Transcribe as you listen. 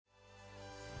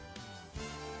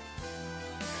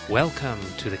Welcome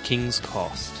to the King's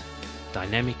Cast,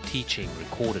 dynamic teaching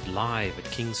recorded live at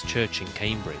King's Church in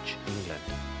Cambridge, England.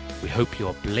 We hope you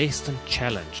are blessed and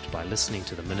challenged by listening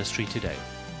to the ministry today.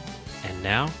 And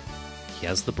now,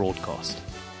 here's the broadcast.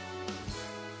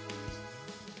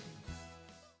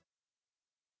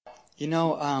 You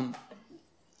know,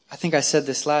 I think I said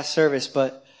this last service,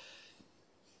 but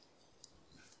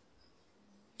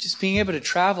just being able to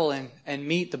travel and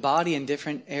meet the body in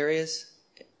different areas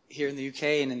here in the UK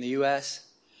and in the US,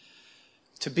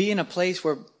 to be in a place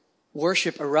where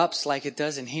worship erupts like it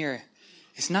does in here,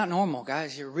 it's not normal,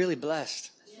 guys. You're really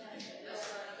blessed.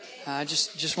 I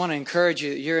just want to encourage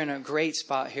you. You're in a great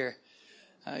spot here.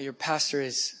 Your pastor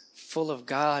is full of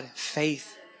God,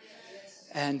 faith,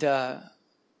 and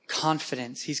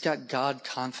confidence. He's got God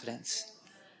confidence.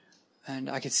 And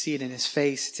I could see it in his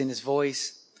face. It's in his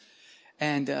voice.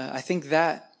 And I think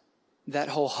that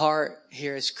whole heart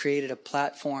here has created a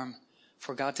platform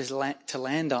for God to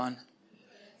land on.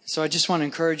 So I just want to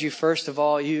encourage you, first of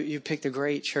all, you picked a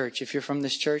great church. If you're from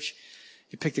this church,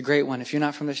 you picked a great one. If you're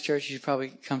not from this church, you should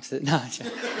probably come to the... No.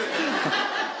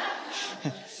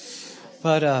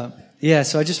 But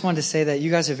so I just wanted to say that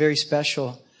you guys are very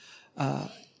special.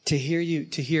 To hear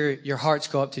your hearts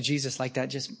go up to Jesus like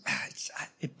that,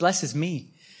 it blesses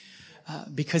me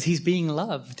because he's being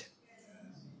loved.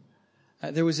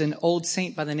 There was an old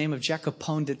saint by the name of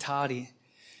Jacopone de Todi,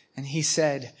 and he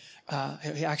said,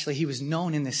 he was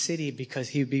known in the city because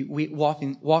he'd be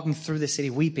walking through the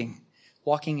city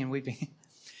walking and weeping.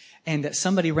 And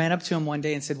somebody ran up to him one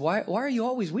day and said, why are you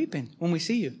always weeping when we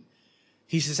see you?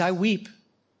 He says, I weep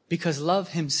because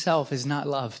love himself is not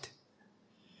loved.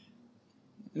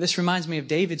 This reminds me of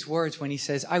David's words when he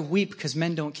says, I weep because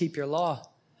men don't keep your law.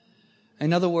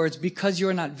 In other words, because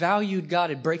you're not valued, God,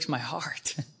 it breaks my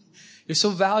heart. You're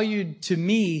so valued to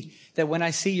me that when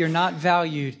I see you're not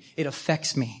valued, it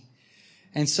affects me.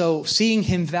 And so seeing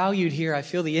him valued here, I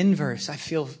feel the inverse. I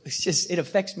feel it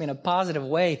affects me in a positive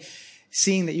way.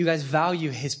 Seeing that you guys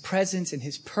value his presence and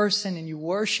his person and you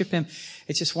worship him,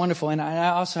 it's just wonderful. And I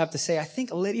also have to say, I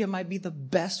think Lydia might be the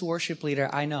best worship leader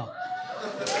I know.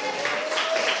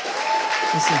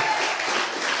 Listen,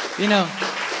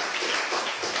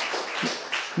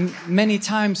 many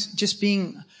times just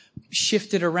being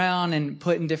shifted around and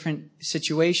put in different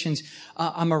situations,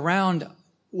 I'm around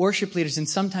worship leaders, and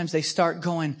sometimes they start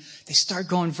going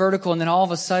vertical, and then all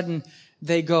of a sudden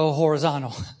they go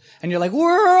horizontal, and you're like,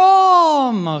 we're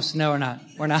almost. No,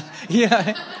 we're not.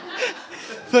 Yeah.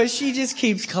 But she just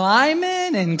keeps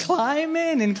climbing and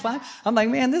climbing and climbing. I'm like,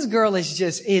 man, this girl is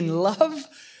just in love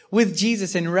with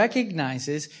Jesus and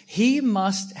recognizes he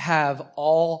must have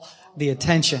all the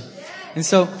attention. And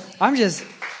so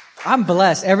I'm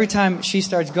blessed. Every time she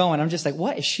starts going, I'm just like,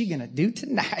 what is she going to do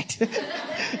tonight?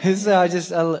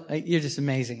 So you're just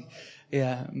amazing.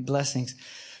 Yeah, blessings.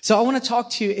 So I want to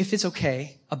talk to you, if it's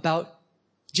okay, about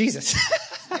Jesus.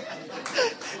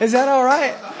 Is that all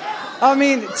right? I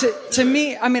mean, to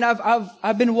me,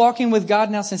 I've been walking with God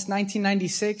now since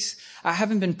 1996. I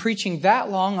haven't been preaching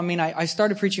that long. I mean, I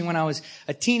started preaching when I was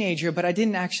a teenager, but I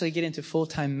didn't actually get into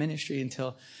full-time ministry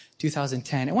until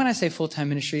 2010. And when I say full-time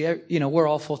ministry, we're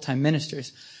all full-time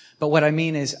ministers. But what I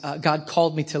mean is, God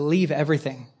called me to leave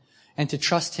everything and to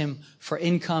trust him for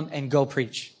income and go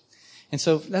preach. And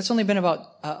so that's only been about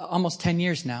almost 10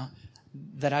 years now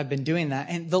that I've been doing that.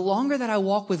 And the longer that I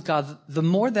walk with God, the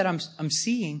more that I'm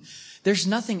seeing there's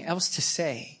nothing else to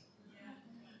say.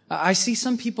 I see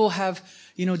some people have,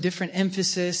 different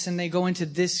emphasis and they go into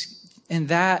this and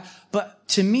that. But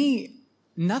to me,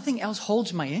 nothing else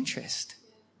holds my interest.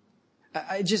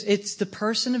 It's the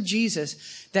person of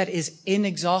Jesus that is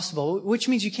inexhaustible, which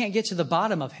means you can't get to the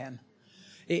bottom of him.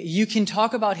 You can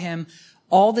talk about him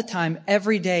all the time,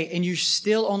 every day, and you're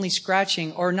still only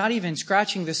scratching or not even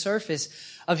scratching the surface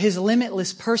of his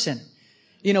limitless person.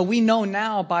 We know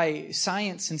now by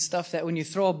science and stuff that when you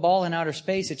throw a ball in outer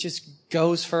space, it just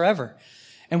goes forever.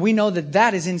 And we know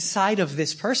that is inside of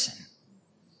this person.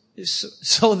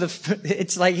 So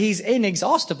it's like he's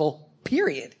inexhaustible,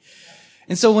 period.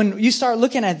 And so when you start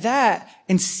looking at that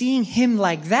and seeing him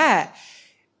like that,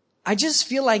 I just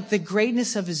feel like the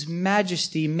greatness of his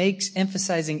majesty makes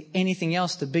emphasizing anything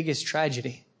else the biggest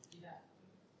tragedy.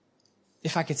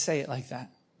 If I could say it like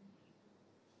that.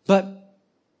 But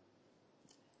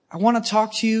I want to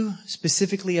talk to you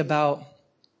specifically about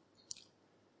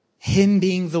him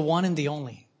being the one and the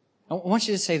only. I want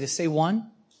you to say this. Say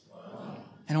one.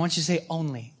 And I want you to say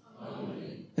only.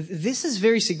 This is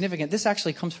very significant. This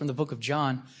actually comes from the book of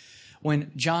John,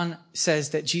 when John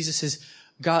says that Jesus is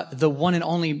God, the one and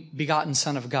only begotten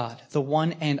Son of God, the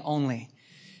one and only.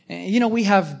 We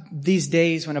have these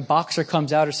days when a boxer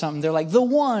comes out or something, they're like, the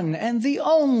one and the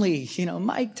only,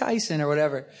 Mike Tyson or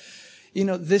whatever.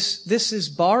 This is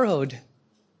borrowed.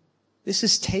 This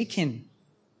is taken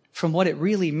from what it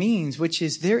really means, which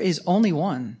is there is only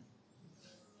one.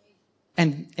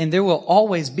 And there will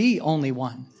always be only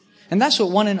one. And that's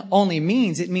what one and only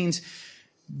means. It means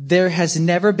there has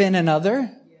never been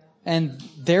another, and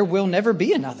there will never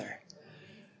be another.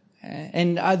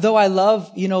 And though I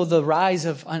love, the rise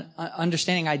of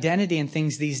understanding identity and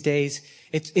things these days,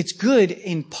 it's good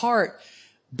in part,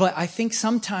 but I think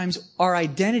sometimes our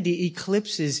identity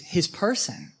eclipses his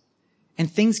person.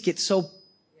 And things get so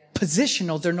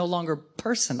positional, they're no longer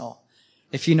personal,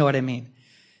 if you know what I mean.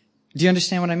 Do you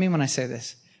understand what I mean when I say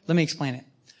this? Let me explain it.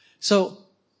 So,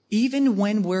 even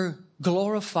when we're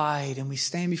glorified and we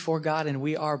stand before God and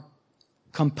we are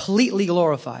completely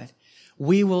glorified,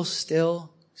 we will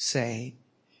still say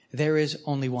there is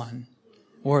only one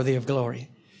worthy of glory.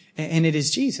 And it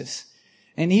is Jesus.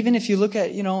 And even if you look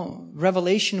at,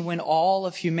 Revelation, when all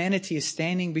of humanity is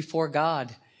standing before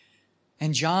God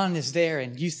and John is there,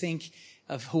 and you think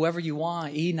of whoever you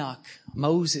want, Enoch,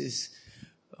 Moses,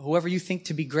 whoever you think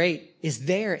to be great is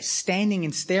there standing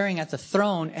and staring at the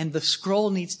throne, and the scroll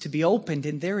needs to be opened,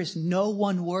 and there is no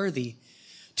one worthy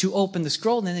to open the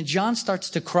scroll. And then John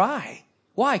starts to cry.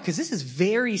 Why? Because this is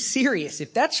very serious.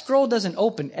 If that scroll doesn't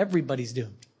open, everybody's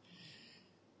doomed.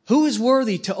 Who is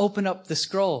worthy to open up the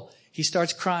scroll? He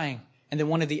starts crying. And then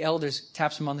one of the elders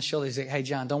taps him on the shoulder. He's like, hey,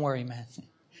 John, don't worry, man.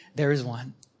 There is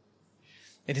one.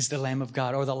 It is the Lamb of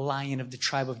God, or the Lion of the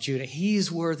tribe of Judah. He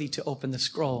is worthy to open the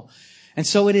scroll. And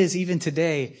so it is even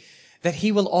today that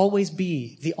he will always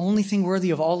be the only thing worthy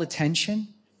of all attention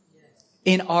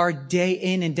in our day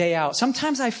in and day out.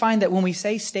 Sometimes I find that when we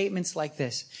say statements like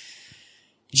this,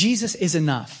 Jesus is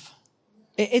enough.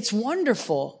 It's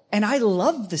wonderful, and I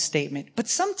love the statement, but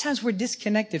sometimes we're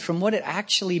disconnected from what it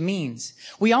actually means.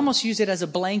 We almost use it as a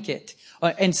blanket,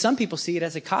 and some people see it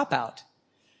as a cop-out.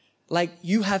 Like,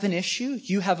 you have an issue,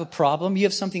 you have a problem, you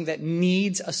have something that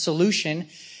needs a solution,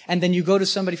 and then you go to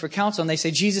somebody for counsel and they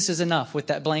say, Jesus is enough with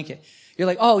that blanket. You're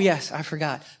like, oh yes, I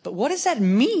forgot. But what does that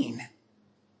mean?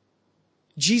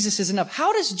 Jesus is enough.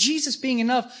 How does Jesus being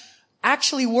enough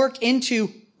actually work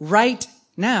into right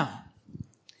now?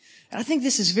 And I think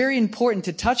this is very important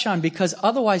to touch on, because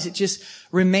otherwise it just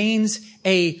remains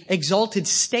a exalted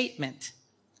statement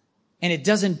and it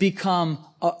doesn't become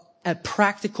a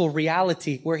practical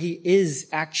reality where he is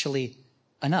actually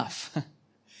enough.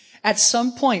 At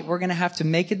some point, we're going to have to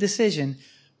make a decision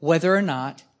whether or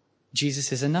not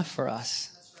Jesus is enough for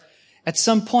us. Right. At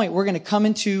some point, we're going to come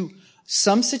into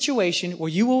some situation where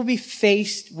you will be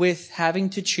faced with having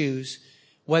to choose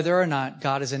whether or not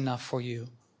God is enough for you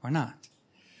or not.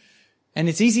 And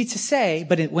it's easy to say,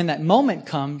 but when that moment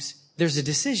comes, there's a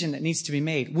decision that needs to be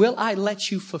made. Will I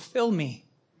let you fulfill me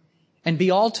and be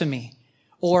all to me?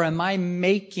 Or am I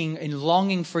making and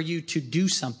longing for you to do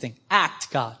something?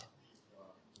 Act, God.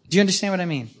 Do you understand what I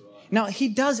mean? Now, he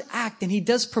does act and he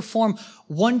does perform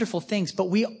wonderful things, but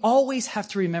we always have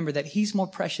to remember that he's more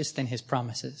precious than his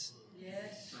promises.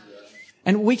 Yes.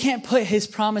 And we can't put his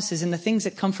promises and the things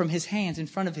that come from his hands in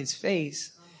front of his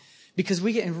face, because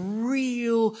we get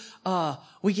real,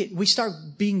 we start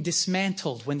being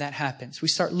dismantled when that happens. We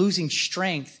start losing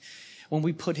strength when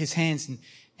we put his hands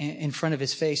in front of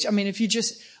his face. I mean, if you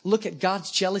just look at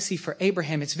God's jealousy for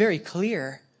Abraham, it's very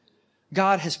clear.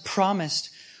 God has promised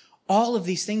all of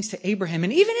these things to Abraham,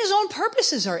 and even his own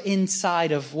purposes are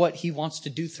inside of what he wants to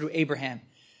do through Abraham.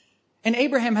 And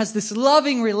Abraham has this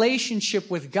loving relationship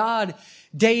with God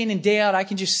day in and day out. I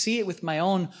can just see it with my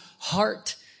own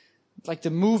heart. Like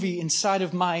the movie inside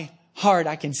of my heart,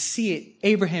 I can see it.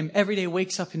 Abraham every day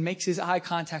wakes up and makes his eye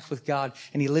contact with God,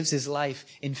 and he lives his life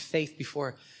in faith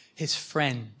before his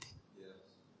friend.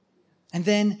 And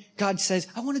then God says,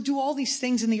 I want to do all these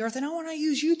things in the earth, and I want to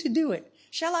use you to do it.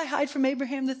 Shall I hide from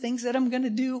Abraham the things that I'm going to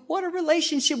do? What a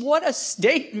relationship. What a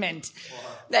statement.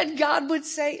 That God would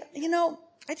say,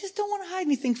 I just don't want to hide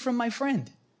anything from my friend.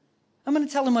 I'm going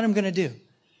to tell him what I'm going to do.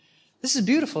 This is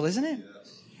beautiful, isn't it?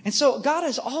 Yes. And so God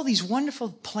has all these wonderful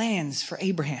plans for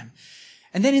Abraham.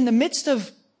 And then in the midst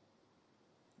of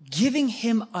giving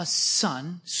him a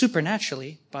son,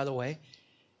 supernaturally, by the way,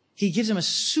 he gives him a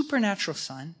supernatural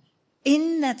son.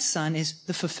 In that son is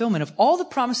the fulfillment of all the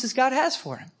promises God has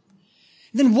for him.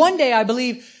 Then one day, I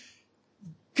believe,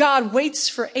 God waits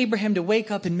for Abraham to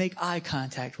wake up and make eye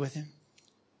contact with him.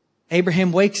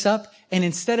 Abraham wakes up, and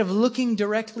instead of looking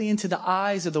directly into the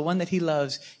eyes of the one that he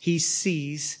loves,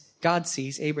 God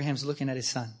sees Abraham's looking at his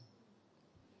son.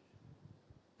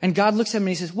 And God looks at him and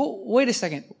he says, well, wait a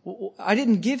second. I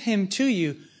didn't give him to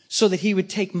you so that he would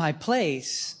take my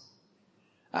place.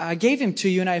 I gave him to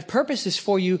you and I have purposes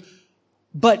for you.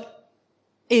 But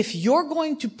if you're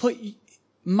going to put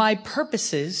my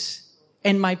purposes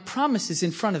and my promises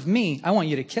in front of me, I want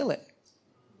you to kill it.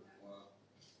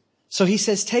 So he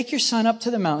says, take your son up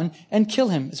to the mountain and kill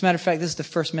him. As a matter of fact, this is the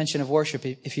first mention of worship,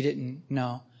 if you didn't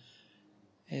know.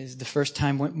 Is the first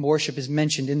time worship is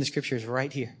mentioned in the scriptures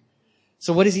right here.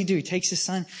 So what does he do? He takes his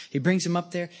son, he brings him up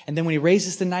there, and then when he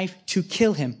raises the knife to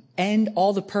kill him, end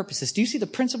all the purposes. Do you see the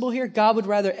principle here? God would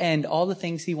rather end all the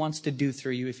things he wants to do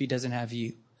through you if he doesn't have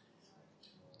you.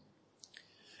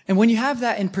 And when you have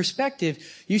that in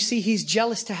perspective, you see he's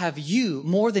jealous to have you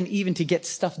more than even to get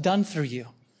stuff done through you.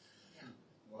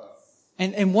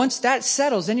 And once that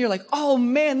settles, then you're like, oh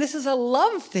man, this is a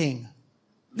love thing.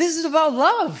 This is about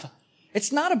love.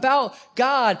 It's not about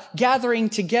God gathering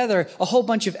together a whole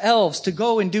bunch of elves to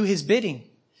go and do his bidding.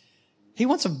 He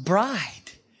wants a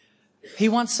bride. He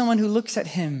wants someone who looks at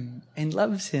him and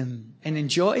loves him and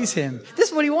enjoys him. This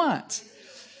is what he wants.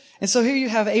 And so here you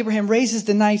have Abraham raises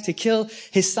the knife to kill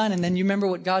his son. And then you remember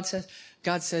what God says?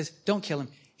 God says, don't kill him.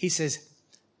 He says,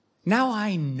 now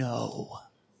I know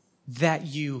that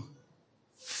you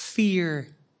fear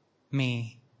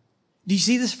me. Do you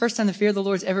see this first time the fear of the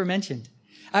Lord is ever mentioned?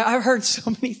 I've heard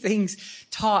so many things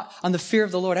taught on the fear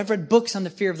of the Lord. I've read books on the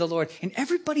fear of the Lord. And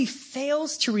everybody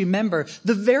fails to remember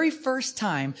the very first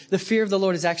time the fear of the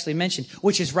Lord is actually mentioned,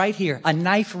 which is right here, a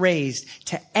knife raised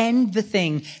to end the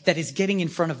thing that is getting in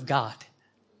front of God.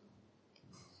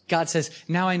 God says,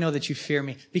 now I know that you fear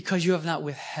me because you have not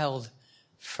withheld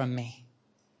from me.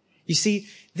 You see,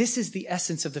 this is the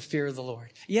essence of the fear of the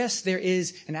Lord. Yes, there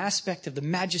is an aspect of the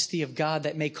majesty of God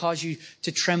that may cause you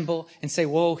to tremble and say,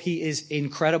 whoa, he is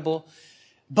incredible.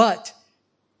 But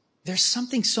there's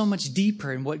something so much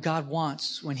deeper in what God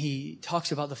wants when he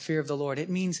talks about the fear of the Lord. It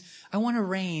means I want to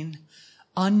reign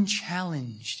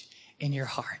unchallenged in your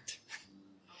heart.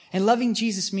 And loving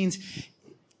Jesus means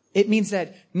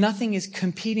that nothing is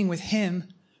competing with him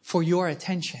for your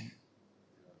attention.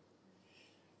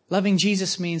 Loving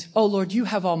Jesus means, oh Lord, you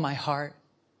have all my heart.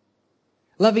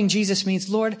 Loving Jesus means,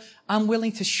 Lord, I'm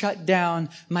willing to shut down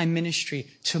my ministry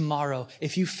tomorrow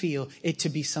if you feel it to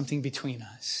be something between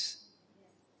us.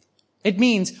 It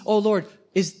means, oh Lord,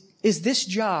 is this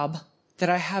job that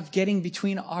I have getting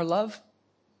between our love?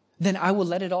 Then I will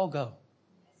let it all go.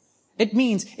 It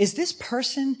means, is this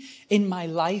person in my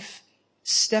life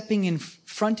stepping in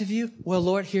front of you? Well,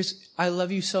 Lord, I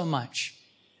love you so much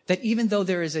that even though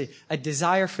there is a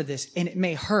desire for this and it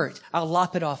may hurt, I'll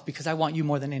lop it off because I want you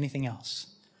more than anything else.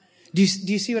 Do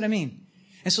you see what I mean?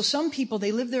 And so some people,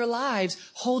 they live their lives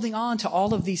holding on to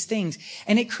all of these things.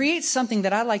 And it creates something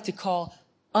that I like to call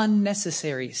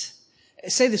unnecessaries.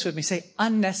 Say this with me. Say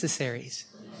unnecessaries.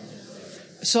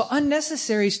 So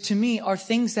unnecessaries to me are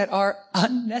things that are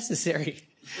unnecessary.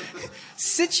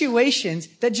 Situations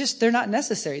that they're not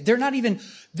necessary. They're not even,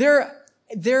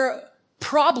 they're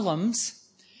problems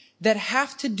that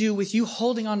have to do with you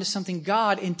holding on to something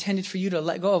God intended for you to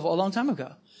let go of a long time ago.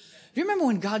 Do you remember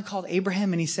when God called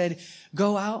Abraham and he said,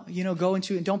 go out, go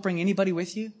into and don't bring anybody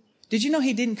with you? Did you know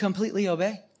he didn't completely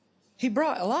obey? He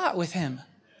brought a lot with him.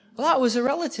 Lot was a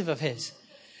relative of his.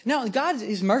 Now, God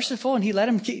is merciful and he let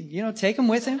him, take him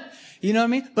with him. You know what I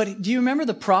mean? But do you remember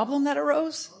the problem that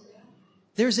arose?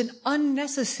 There's an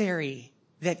unnecessary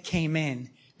that came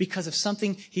in because of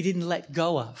something he didn't let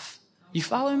go of. You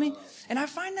follow me? And I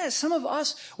find that some of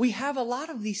us, we have a lot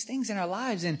of these things in our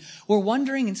lives and we're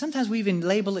wondering, and sometimes we even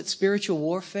label it spiritual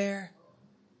warfare.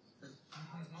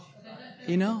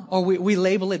 Or we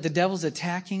label it the devil's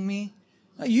attacking me.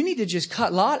 You need to just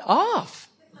cut lot off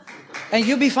and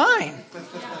you'll be fine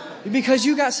because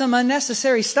you got some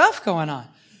unnecessary stuff going on.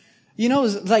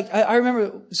 Like I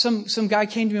remember some guy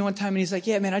came to me one time and he's like,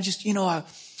 yeah, man, I just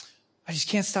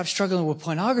can't stop struggling with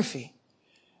pornography.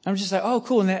 I'm just like, oh,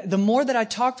 cool. And the more that I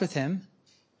talked with him,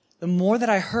 the more that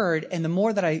I heard and the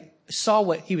more that I saw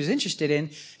what he was interested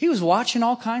in, he was watching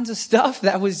all kinds of stuff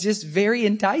that was just very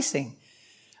enticing.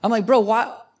 I'm like, bro,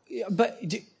 why? But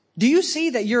do you see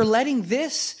that you're letting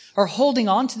this or holding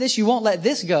on to this? You won't let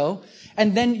this go.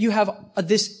 And then you have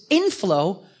this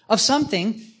inflow of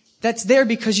something that's there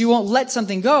because you won't let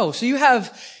something go. So you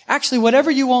have actually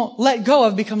whatever you won't let go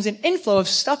of becomes an inflow of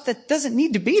stuff that doesn't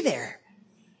need to be there.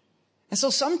 And so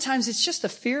sometimes it's just a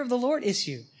fear of the Lord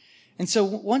issue. And so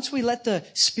once we let the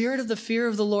spirit of the fear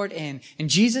of the Lord in, and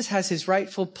Jesus has his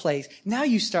rightful place, now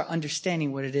you start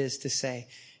understanding what it is to say,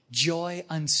 joy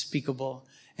unspeakable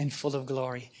and full of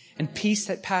glory, and peace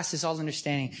that passes all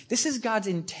understanding. This is God's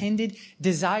intended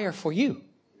desire for you.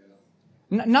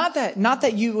 Not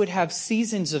that you would have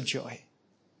seasons of joy,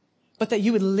 but that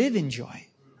you would live in joy.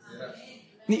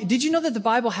 Did you know that the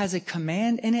Bible has a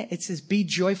command in it? It says, be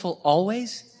joyful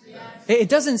always. Yes. It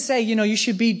doesn't say, you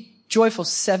should be joyful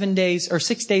 7 days or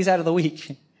 6 days out of the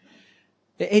week.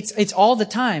 It's all the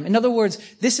time. In other words,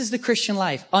 this is the Christian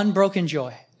life, unbroken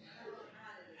joy.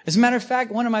 As a matter of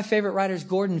fact, one of my favorite writers,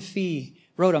 Gordon Fee,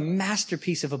 wrote a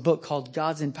masterpiece of a book called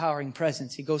God's Empowering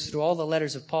Presence. He goes through all the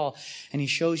letters of Paul and he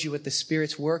shows you what the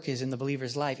Spirit's work is in the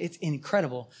believer's life. It's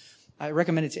incredible. I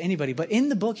recommend it to anybody. But in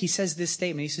the book, he says this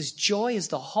statement. He says, joy is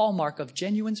the hallmark of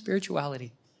genuine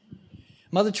spirituality.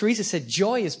 Mother Teresa said,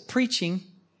 joy is preaching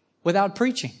without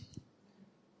preaching.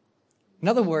 In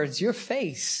other words, your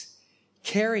face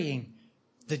carrying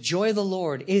the joy of the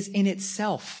Lord is in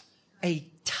itself a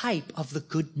type of the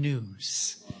good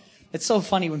news. It's so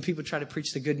funny when people try to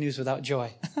preach the good news without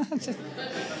joy.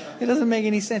 It doesn't make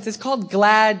any sense. It's called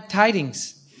glad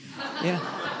tidings.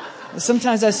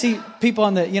 Sometimes I see people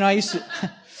on the, I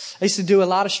used to do a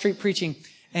lot of street preaching,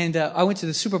 and I went to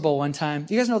the Super Bowl one time.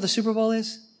 Do you guys know what the Super Bowl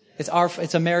is?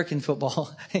 It's American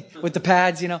football with the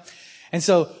pads, And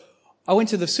so I went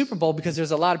to the Super Bowl because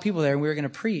there's a lot of people there and we were going to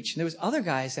preach. And there was other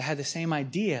guys that had the same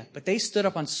idea, but they stood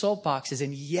up on soapboxes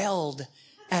and yelled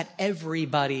at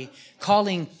everybody,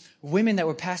 calling women that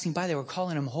were passing by, they were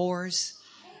calling them whores.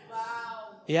 Wow.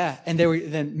 Yeah. And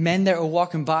the men that were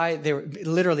walking by, they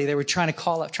were trying to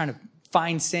call up, trying to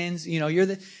find sins.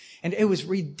 And it was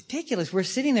ridiculous. We're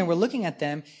sitting there, we're looking at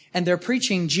them and they're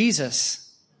preaching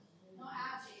Jesus.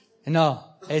 No,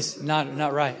 it's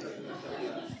not right.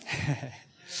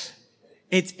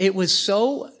 It was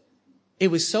so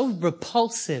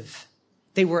repulsive.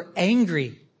 They were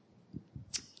angry.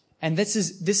 And this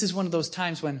is one of those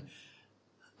times when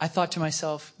I thought to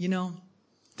myself,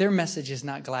 their message is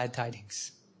not glad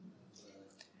tidings.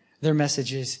 Their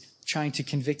message is trying to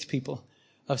convict people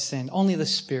of sin. Only the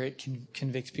Spirit can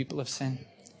convict people of sin.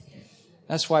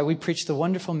 That's why we preach the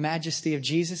wonderful majesty of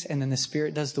Jesus, and then the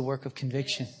Spirit does the work of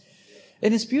conviction.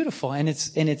 And it's beautiful, and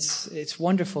it's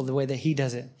wonderful the way that He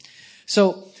does it.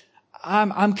 So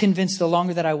I'm convinced the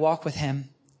longer that I walk with Him,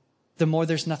 the more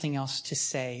there's nothing else to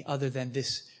say other than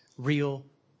this real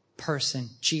person,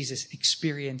 Jesus,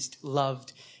 experienced,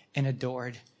 loved, and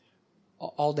adored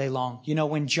all day long.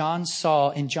 When John saw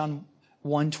in John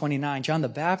 1:29, John the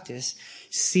Baptist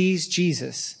sees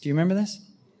Jesus. Do you remember this?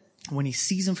 When he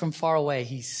sees Him from far away,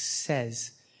 he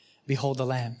says, behold the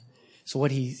Lamb. So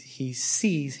what he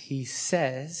sees, he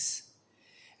says.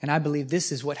 And I believe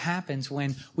this is what happens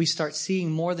when we start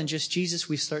seeing more than just Jesus.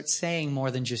 We start saying more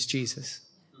than just Jesus.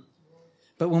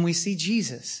 But when we see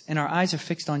Jesus and our eyes are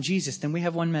fixed on Jesus, then we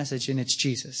have one message, and it's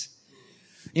Jesus.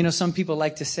 Some people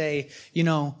like to say,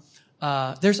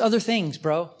 there's other things,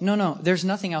 bro. No, there's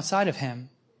nothing outside of Him.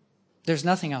 There's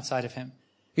nothing outside of Him.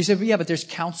 You say, yeah, but there's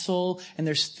counsel and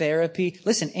there's therapy.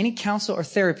 Listen, any counsel or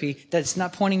therapy that's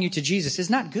not pointing you to Jesus is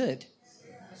not good.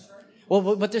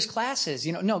 Well, but there's classes,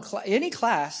 any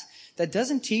class that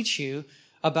doesn't teach you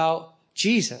about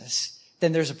Jesus,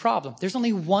 then there's a problem. There's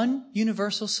only one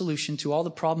universal solution to all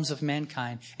the problems of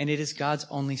mankind, and it is God's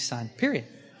only Son, period.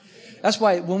 That's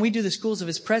why when we do the schools of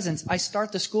His presence, I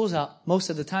start the schools out most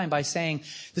of the time by saying,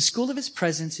 the school of His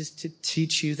presence is to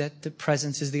teach you that the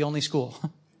presence is the only school.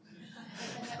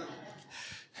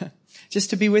 Just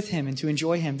to be with Him and to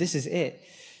enjoy Him. This is it.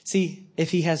 See,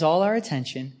 if He has all our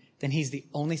attention, then He's the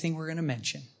only thing we're going to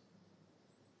mention.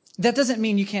 That doesn't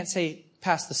mean you can't say,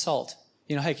 pass the salt.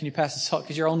 Hey, can you pass the salt?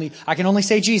 Because I can only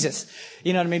say Jesus.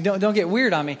 You know what I mean? Don't get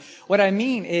weird on me. What I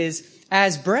mean is,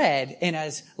 as bread and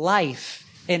as life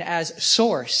and as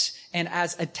source and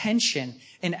as attention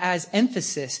and as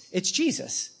emphasis, it's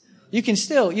Jesus. You can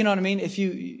still, you know what I mean? If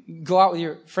you go out with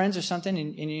your friends or something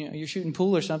and you're shooting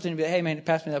pool or something and be like, hey man,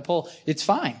 pass me that pole, it's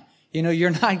fine.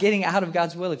 You're not getting out of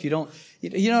God's will if you don't,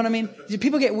 you know what I mean?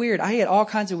 People get weird. I get all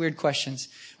kinds of weird questions.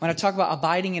 When I talk about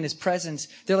abiding in His presence,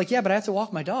 they're like, yeah, but I have to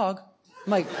walk my dog.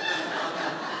 I'm like,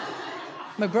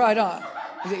 bro, I don't,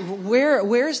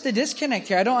 where's the disconnect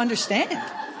here? I don't understand.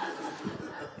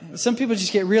 Some people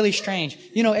just get really strange.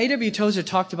 A.W. Tozer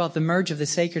talked about the merge of the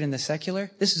sacred and the secular.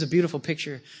 This is a beautiful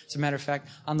picture, as a matter of fact.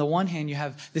 On the one hand, you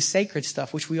have the sacred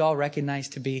stuff, which we all recognize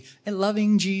to be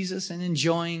loving Jesus and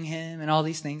enjoying Him and all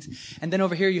these things. And then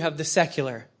over here, you have the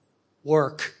secular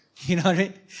work. You know what I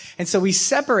mean? And so we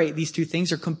separate these two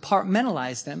things or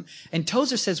compartmentalize them. And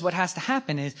Tozer says what has to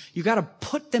happen is you got to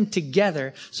put them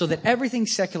together so that everything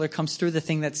secular comes through the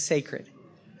thing that's sacred.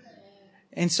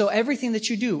 And so everything that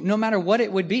you do, no matter what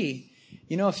it would be,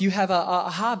 if you have a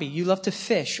hobby, you love to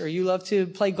fish or you love to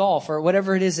play golf or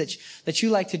whatever it is that you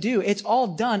like to do, it's all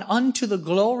done unto the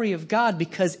glory of God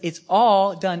because it's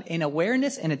all done in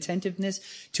awareness and attentiveness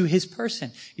to His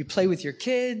person. You play with your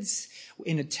kids,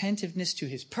 in attentiveness to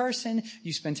his person.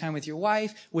 You spend time with your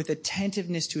wife with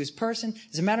attentiveness to his person.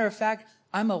 As a matter of fact,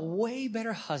 I'm a way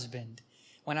better husband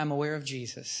when I'm aware of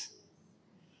Jesus.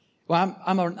 Well,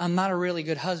 I'm not a really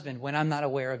good husband when I'm not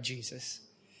aware of Jesus.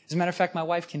 As a matter of fact, my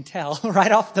wife can tell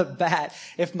right off the bat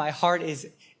if my heart is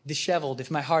disheveled,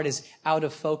 if my heart is out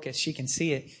of focus. She can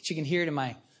see it. She can hear it in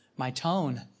my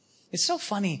tone. It's so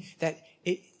funny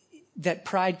that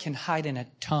pride can hide in a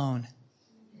tone.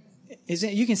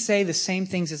 You can say the same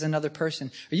things as another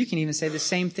person, or you can even say the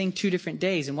same thing 2 different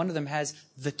days, and one of them has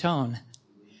the tone,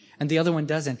 and the other one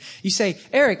doesn't. You say,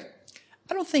 Eric,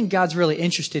 I don't think God's really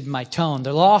interested in my tone.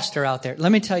 The lost are out there.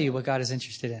 Let me tell you what God is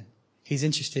interested in. He's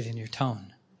interested in your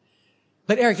tone.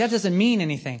 But Eric, that doesn't mean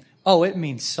anything. Oh, it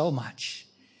means so much.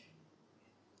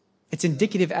 It's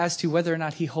indicative as to whether or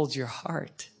not he holds your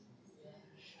heart.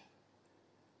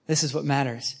 This is what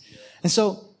matters. And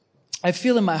so I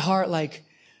feel in my heart like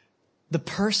the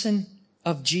person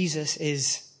of Jesus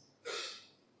is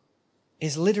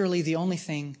literally the only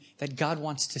thing that God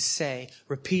wants to say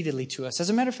repeatedly to us. As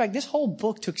a matter of fact, this whole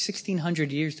book took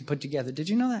 1,600 years to put together. Did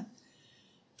you know that?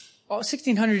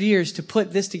 1,600 years to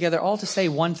put this together, all to say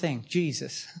one thing,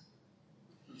 Jesus.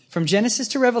 From Genesis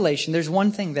to Revelation, there's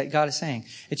one thing that God is saying.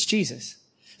 It's Jesus.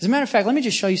 As a matter of fact, let me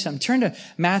just show you something. Turn to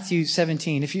Matthew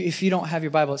 17. If you don't have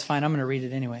your Bible, it's fine. I'm going to read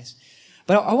it anyways.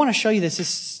 But I want to show you this. This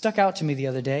stuck out to me the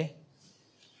other day.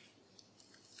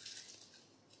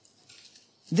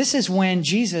 This is when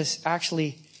Jesus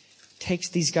actually takes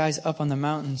these guys up on the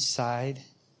mountainside.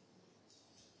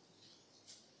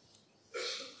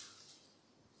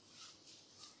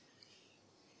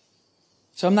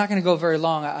 So I'm not going to go very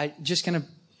long. I'm just going to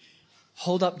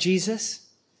hold up Jesus,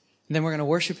 and then we're going to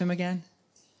worship him again.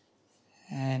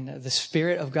 And the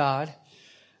Spirit of God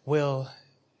will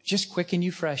just quicken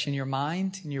you fresh in your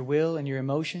mind, in your will, and your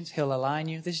emotions. He'll align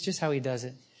you. This is just how he does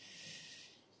it.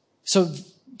 So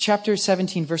chapter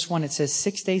 17, verse 1, it says,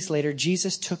 6 days later,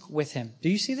 Jesus took with him. Do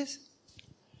you see this?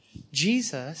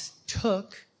 Jesus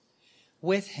took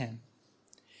with him.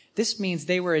 This means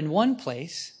they were in one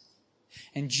place,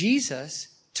 and Jesus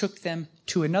took them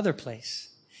to another place.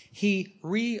 He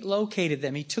relocated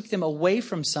them. He took them away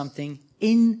from something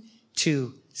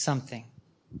into something.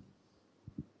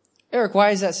 Eric, why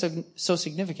is that so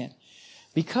significant?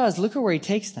 Because look at where he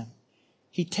takes them.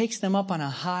 He takes them up on a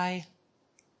high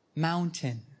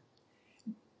mountain.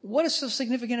 What is so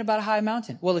significant about a high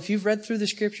mountain? Well, if you've read through the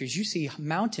scriptures, you see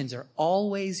mountains are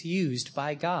always used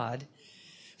by God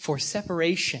for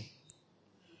separation.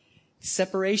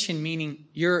 Separation meaning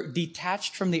you're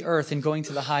detached from the earth and going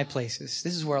to the high places.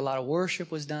 This is where a lot of worship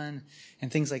was done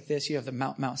and things like this. You have the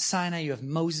Mount Sinai. You have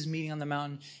Moses meeting on the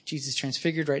mountain. Jesus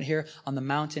transfigured right here on the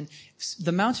mountain.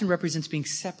 The mountain represents being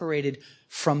separated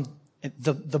from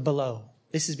the below.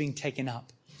 This is being taken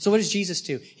up. So what does Jesus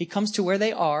do? He comes to where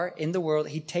they are in the world.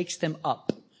 He takes them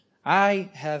up.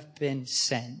 I have been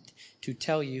sent to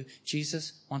tell you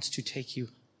Jesus wants to take you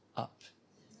up.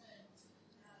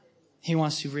 He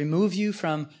wants to remove you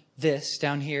from this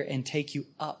down here and take you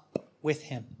up with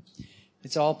him.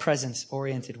 It's all presence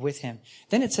oriented with him.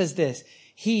 Then it says this,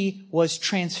 he was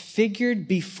transfigured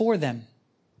before them.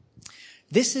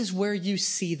 This is where you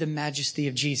see the majesty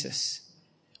of Jesus.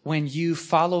 When you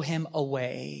follow him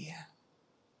away.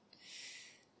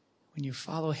 When you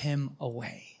follow him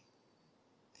away.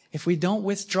 If we don't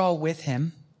withdraw with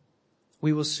him,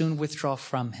 we will soon withdraw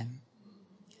from him.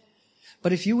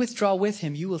 But if you withdraw with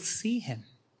him, you will see him.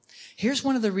 Here's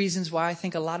one of the reasons why I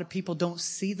think a lot of people don't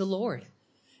see the Lord.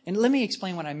 And let me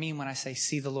explain what I mean when I say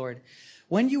see the Lord.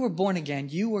 When you were born again,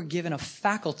 you were given a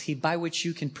faculty by which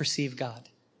you can perceive God.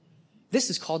 This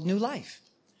is called new life.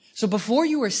 So before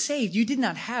you were saved, you did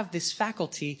not have this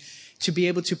faculty to be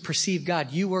able to perceive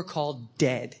God. You were called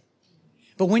dead.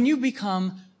 But when you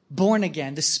become born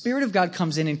again, the Spirit of God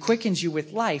comes in and quickens you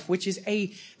with life, which is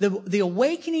the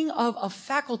awakening of a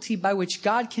faculty by which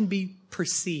God can be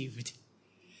perceived.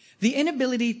 The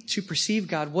inability to perceive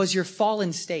God was your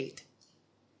fallen state.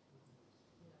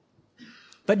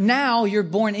 But now you're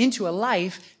born into a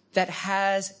life that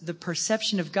has the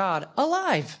perception of God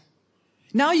alive.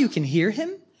 Now you can hear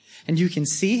him, and you can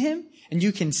see him, and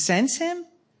you can sense him.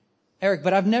 Eric,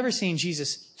 but I've never seen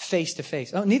Jesus face to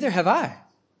face. Oh, neither have I.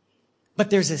 But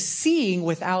there's a seeing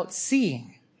without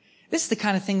seeing. This is the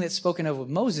kind of thing that's spoken of with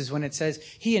Moses when it says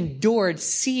he endured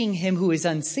seeing him who is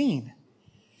unseen.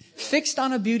 Fixed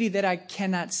on a beauty that I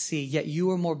cannot see, yet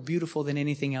you are more beautiful than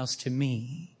anything else to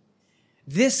me.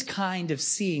 This kind of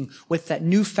seeing with that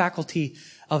new faculty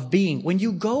of being. When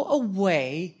you go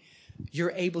away,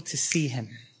 you're able to see him.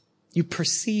 You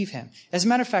perceive him. As a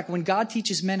matter of fact, when God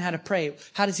teaches men how to pray,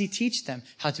 how does he teach them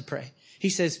how to pray? He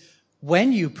says,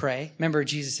 when you pray, remember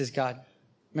Jesus is God.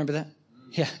 Remember that?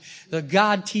 Yeah. The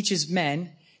God teaches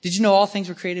men. Did you know all things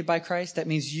were created by Christ? That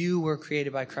means you were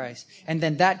created by Christ. And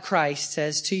then that Christ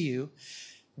says to you,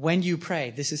 when you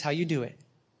pray, this is how you do it.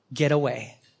 Get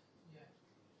away.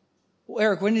 Well,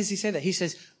 Eric, when does he say that? He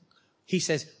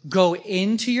says, go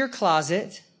into your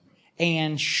closet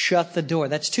and shut the door.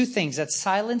 That's two things. That's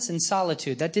silence and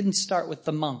solitude. That didn't start with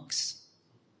the monks.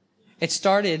 It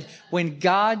started when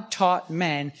God taught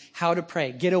men how to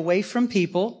pray. Get away from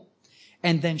people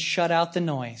and then shut out the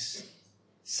noise.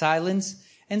 Silence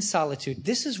and solitude.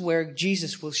 This is where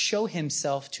Jesus will show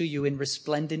himself to you in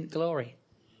resplendent glory.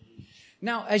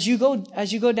 Now, as you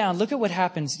go down, look at what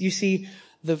happens. You see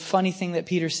the funny thing that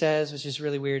Peter says, which is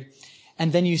really weird.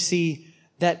 And then you see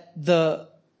that the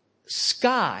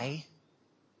sky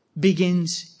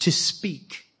begins to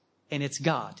speak, and it's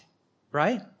God,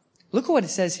 right? Look at what it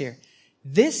says here.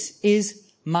 This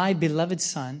is my beloved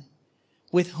Son,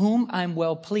 with whom I'm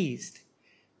well pleased.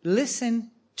 Listen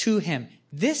to him.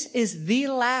 This is the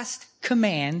last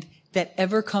command that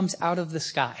ever comes out of the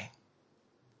sky.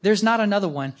 There's not another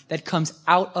one that comes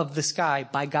out of the sky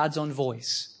by God's own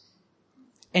voice.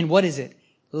 And what is it?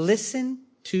 Listen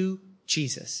to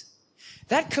Jesus.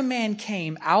 That command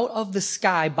came out of the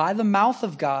sky by the mouth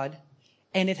of God,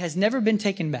 and it has never been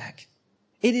taken back.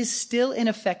 It is still in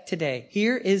effect today.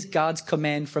 Here is God's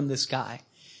command from the sky.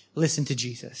 Listen to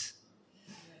Jesus.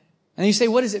 And you say,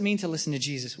 what does it mean to listen to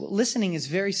Jesus? Well, listening is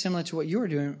very similar to what you're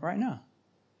doing right now.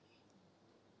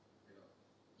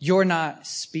 You're not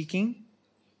speaking.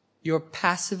 You're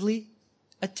passively,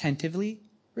 attentively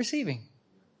receiving.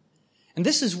 And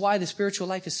this is why the spiritual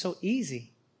life is so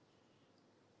easy.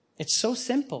 It's so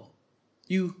simple.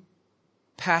 You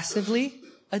passively,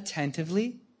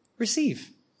 attentively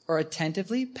receive. Or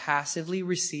attentively, passively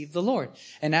receive the Lord.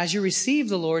 And as you receive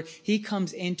the Lord, he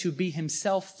comes in to be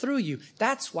himself through you.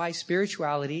 That's why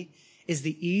spirituality is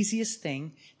the easiest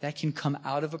thing that can come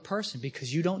out of a person,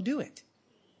 because you don't do it.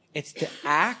 It's the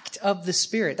act of the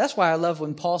Spirit. That's why I love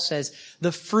when Paul says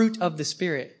the fruit of the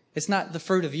Spirit. It's not the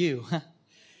fruit of you.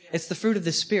 It's the fruit of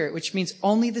the Spirit, which means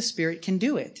only the Spirit can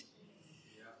do it.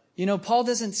 You know, Paul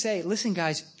doesn't say, listen,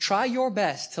 guys, try your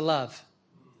best to love.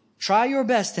 Try your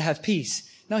best to have peace.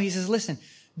 No, he says, listen,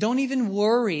 don't even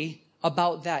worry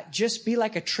about that. Just be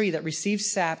like a tree that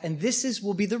receives sap, and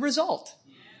will be the result.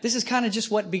 This is kind of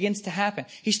just what begins to happen.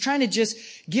 He's trying to just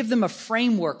give them a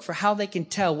framework for how they can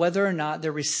tell whether or not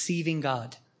they're receiving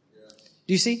God.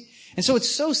 Do you see? And so it's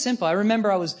so simple. I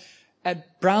remember I was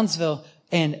at Brownsville,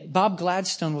 and Bob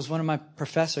Gladstone was one of my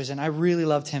professors, and I really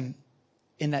loved him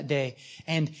in that day.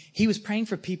 And he was praying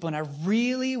for people, and I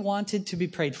really wanted to be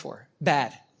prayed for.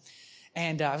 Bad.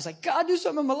 And I was like, God, do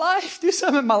something in my life. Do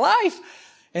something in my life.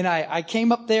 And I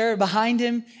came up there behind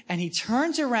him, and he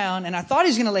turns around, and I thought he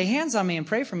was going to lay hands on me and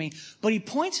pray for me, but he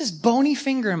points his bony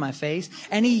finger in my face,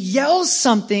 and he yells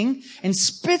something and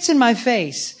spits in my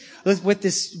face with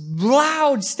this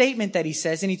loud statement that he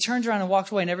says, and he turns around and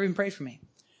walks away and never even prayed for me.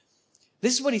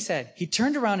 This is what he said. He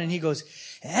turned around and he goes,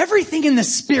 everything in the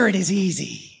Spirit is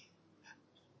easy.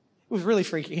 It was really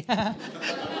freaky.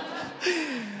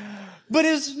 But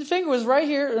his finger was right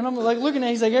here, and I'm like looking at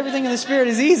it, he's like, everything in the Spirit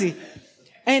is easy.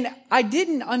 And I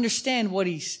didn't understand what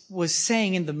he was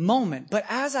saying in the moment, but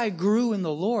as I grew in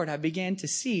the Lord, I began to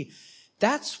see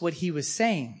that's what he was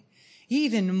saying.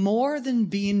 Even more than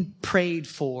being prayed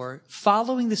for,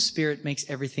 following the Spirit makes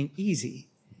everything easy.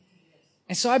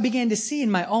 And so I began to see in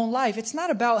my own life, it's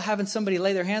not about having somebody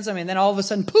lay their hands on me and then all of a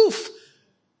sudden, poof,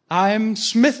 I'm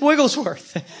Smith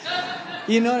Wigglesworth.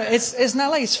 You know, it's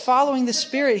not like it's following the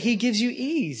Spirit. He gives you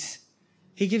ease.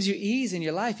 He gives you ease in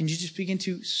your life, and you just begin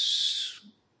to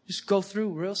just go through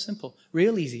real simple,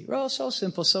 real easy. Oh, so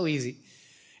simple, so easy.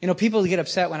 You know, people get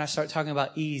upset when I start talking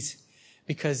about ease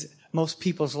because most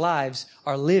people's lives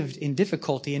are lived in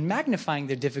difficulty and magnifying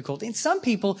their difficulty. And some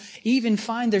people even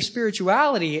find their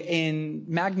spirituality in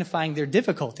magnifying their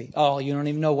difficulty. Oh, you don't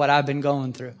even know what I've been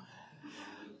going through.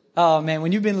 Oh man,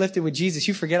 when you've been lifted with Jesus,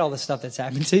 you forget all the stuff that's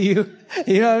happened to you.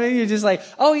 You know what I mean? You're just like,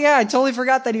 oh yeah, I totally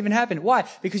forgot that even happened. Why?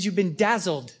 Because you've been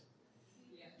dazzled.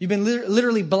 You've been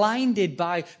literally blinded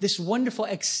by this wonderful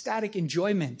ecstatic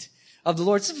enjoyment of the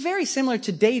Lord. It's very similar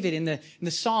to David in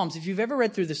the Psalms. If you've ever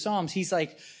read through the Psalms, he's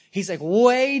like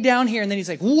way down here, and then he's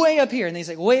like way up here, and then he's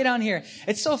like way down here.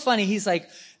 It's so funny. He's like,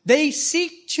 they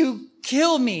seek to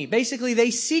kill me. Basically,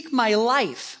 they seek my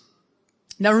life.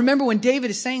 Now remember, when David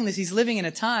is saying this, he's living in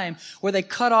a time where they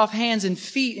cut off hands and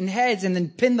feet and heads and then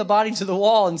pin the body to the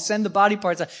wall and send the body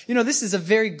parts out. You know, this is a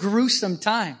very gruesome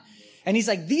time. And he's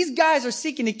like, these guys are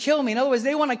seeking to kill me. In other words,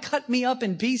 they want to cut me up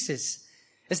in pieces.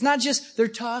 It's not just they're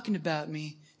talking about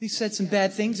me. He said some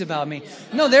bad things about me.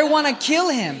 No, they want to kill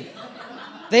him.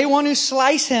 They want to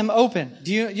slice him open.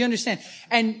 Do you understand?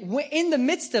 And in the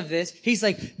midst of this, he's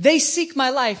like, they seek my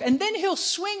life. And then he'll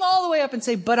swing all the way up and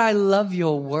say, but I love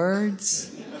your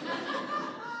words.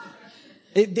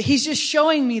 He's just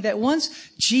showing me that once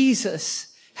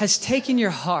Jesus has taken your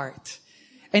heart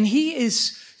and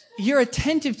you're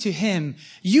attentive to him,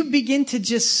 you begin to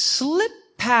just slip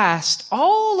past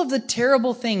all of the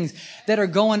terrible things that are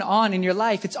going on in your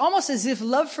life. It's almost as if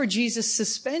love for Jesus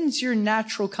suspends your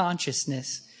natural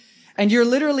consciousness. And you're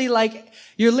literally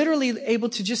able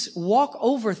to just walk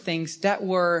over things that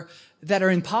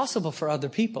are impossible for other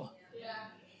people.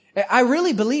 I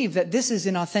really believe that this is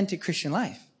an authentic Christian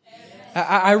life.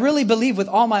 I really believe with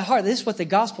all my heart, this is what the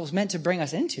gospel is meant to bring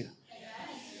us into.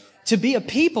 To be a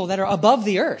people that are above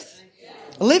the earth.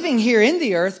 Living here in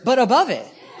the earth, but above it.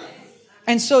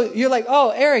 And so you're like,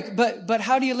 oh, Eric, but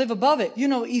how do you live above it? You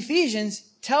know, Ephesians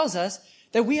tells us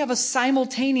that we have a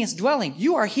simultaneous dwelling.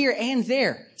 You are here and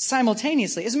there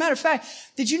simultaneously. As a matter of fact,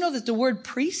 did you know that the word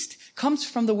priest comes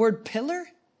from the word pillar?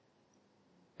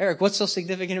 Eric, what's so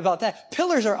significant about that?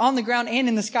 Pillars are on the ground and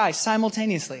in the sky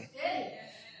simultaneously.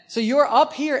 So you're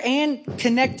up here and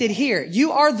connected here.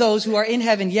 You are those who are in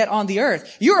heaven yet on the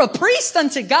earth. You're a priest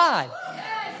unto God.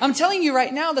 I'm telling you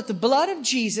right now that the blood of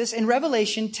Jesus in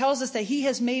Revelation tells us that he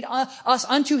has made us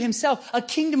unto himself a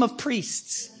kingdom of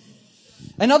priests.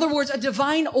 In other words, a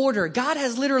divine order. God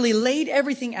has literally laid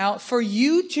everything out for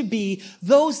you to be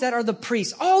those that are the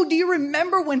priests. Oh, do you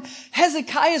remember when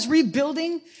Hezekiah is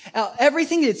rebuilding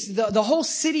everything? It's the whole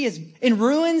city is in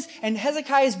ruins and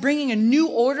Hezekiah is bringing a new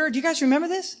order. Do you guys remember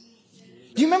this?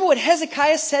 Do you remember what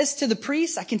Hezekiah says to the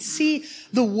priests? I can see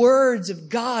the words of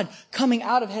God coming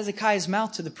out of Hezekiah's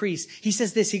mouth to the priests. He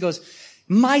says this, he goes,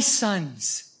 my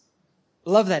sons.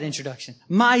 Love that introduction.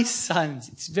 My sons.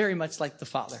 It's very much like the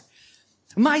Father.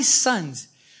 My sons,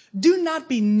 do not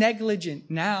be negligent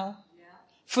now,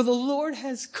 for the Lord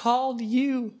has called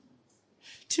you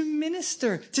to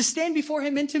minister, to stand before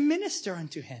him and to minister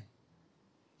unto him.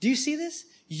 Do you see this?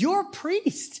 You're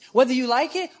priests, whether you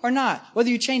like it or not. Whether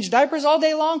you change diapers all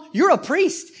day long, you're a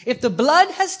priest. If the blood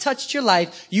has touched your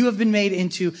life, you have been made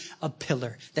into a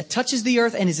pillar that touches the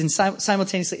earth and is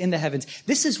simultaneously in the heavens.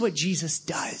 This is what Jesus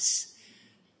does.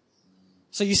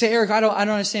 So you say, Eric, I don't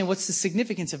understand. What's the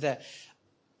significance of that?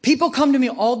 People come to me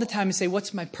all the time and say,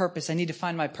 what's my purpose? I need to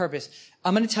find my purpose.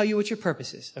 I'm going to tell you what your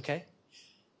purpose is, okay?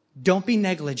 Don't be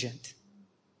negligent.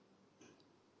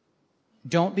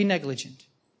 Don't be negligent.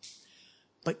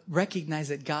 But recognize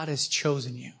that God has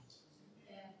chosen you.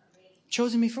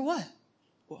 Chosen me for what?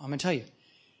 Well, I'm going to tell you.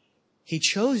 He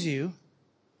chose you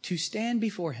to stand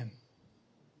before him.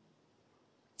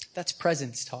 That's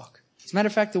presence talk. As a matter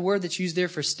of fact, the word that's used there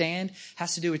for stand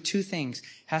has to do with two things. It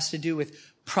has to do with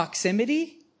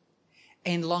proximity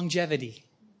and longevity.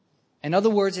 In other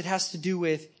words, it has to do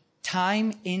with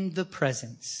time in the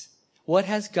presence. What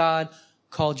has God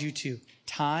called you to?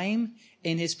 Time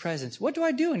in his presence. What do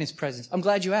I do in his presence? I'm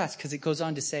glad you asked, because it goes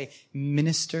on to say,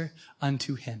 minister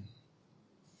unto him.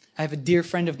 I have a dear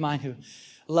friend of mine who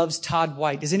loves Todd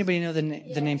White. Does anybody know the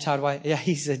name Todd White? Yeah,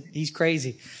 he's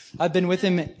crazy. I've been with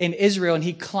him in Israel, and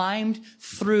he climbed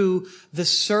through the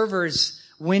server's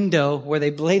window where they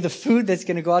lay the food that's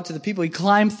going to go out to the people. He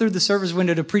climbed through the server's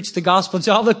window to preach the gospel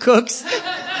to all the cooks.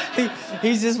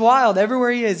 He's just wild.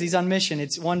 Everywhere he is, he's on mission.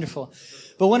 It's wonderful.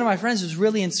 But one of my friends was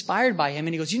really inspired by him,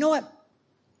 and he goes, you know what?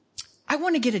 I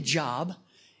want to get a job,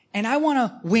 and I want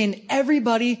to win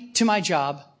everybody to my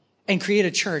job and create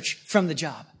a church from the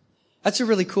job. That's a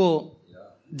really cool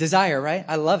desire, right?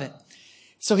 I love it.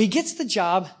 So he gets the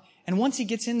job, and once he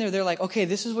gets in there, they're like, okay,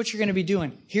 this is what you're going to be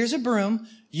doing. Here's a broom.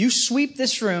 You sweep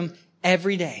this room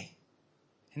every day.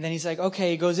 And then he's like,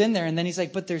 okay, he goes in there, and then he's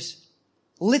like, but there's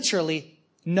literally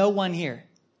no one here.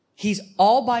 He's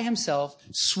all by himself,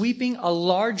 sweeping a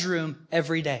large room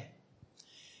every day.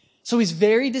 So he's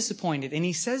very disappointed, and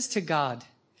he says to God,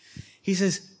 he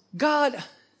says, God,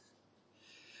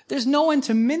 there's no one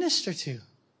to minister to.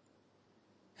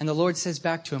 And the Lord says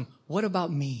back to him, what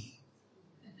about me?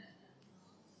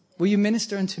 Will you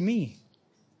minister unto me?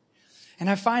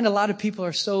 And I find a lot of people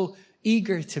are so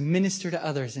eager to minister to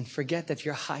others and forget that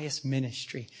your highest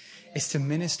ministry is to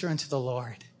minister unto the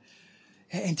Lord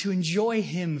and to enjoy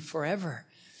him forever.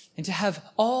 And to have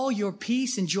all your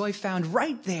peace and joy found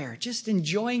right there, just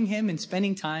enjoying him and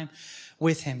spending time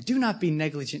with him. Do not be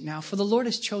negligent now, for the Lord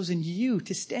has chosen you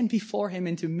to stand before him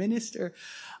and to minister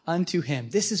unto him.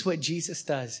 This is what Jesus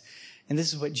does, and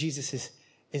this is what Jesus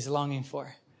is longing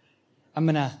for. I'm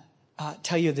going to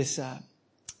tell you this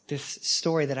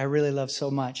story that I really love so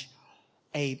much.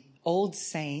 A old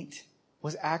saint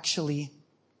was actually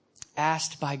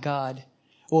asked by God.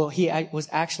 Well, he was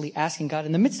actually asking God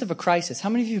in the midst of a crisis. How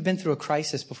many of you have been through a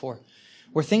crisis before?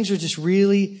 Where things are just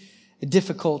really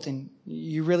difficult and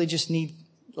you really just need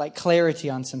like clarity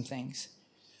on some things.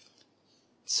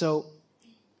 So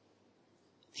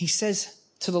he says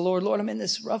to the Lord, Lord, I'm in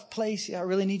this rough place. Yeah, I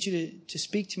really need you to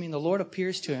speak to me. And the Lord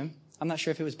appears to him. I'm not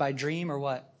sure if it was by dream or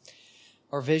what,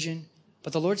 or vision.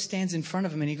 But the Lord stands in front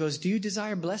of him and he goes, do you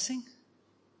desire blessing?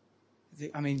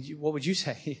 I mean, what would you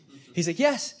say? He's like,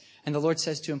 yes. And the Lord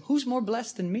says to him, who's more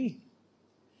blessed than me?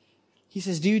 He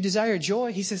says, do you desire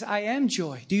joy? He says, I am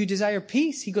joy. Do you desire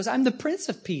peace? He goes, I'm the Prince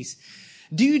of Peace.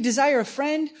 Do you desire a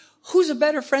friend? Who's a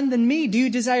better friend than me? Do you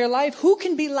desire life? Who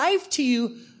can be life to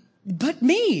you but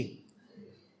me?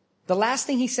 The last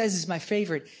thing he says is my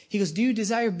favorite. He goes, do you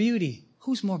desire beauty?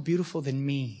 Who's more beautiful than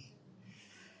me?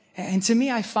 And to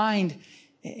me, I find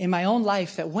in my own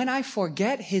life that when I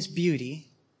forget his beauty,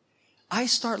 I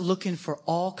start looking for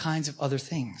all kinds of other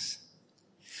things.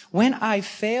 When I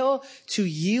fail to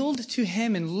yield to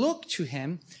him and look to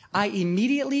him, I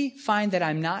immediately find that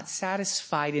I'm not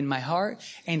satisfied in my heart,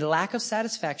 and lack of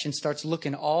satisfaction starts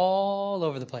looking all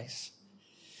over the place.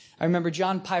 I remember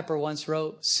John Piper once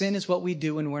wrote, sin is what we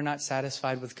do when we're not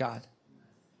satisfied with God.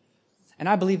 And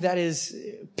I believe that is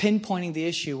pinpointing the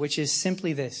issue, which is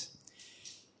simply this,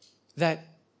 that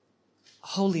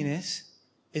holiness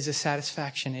is a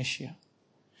satisfaction issue.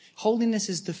 Holiness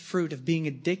is the fruit of being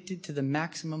addicted to the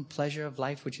maximum pleasure of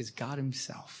life, which is God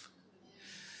himself.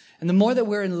 And the more that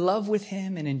we're in love with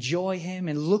him and enjoy him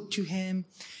and look to him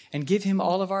and give him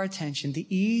all of our attention, the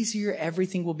easier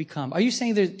everything will become. Are you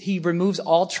saying that he removes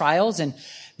all trials and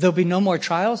there'll be no more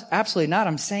trials? Absolutely not.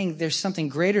 I'm saying there's something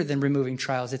greater than removing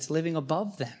trials. It's living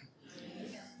above them.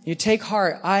 You take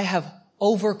heart. I have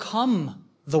overcome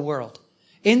the world.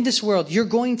 In this world, you're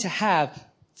going to have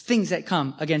things that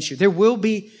come against you. There will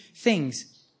be things,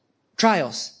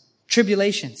 trials,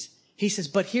 tribulations. He says,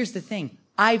 but here's the thing.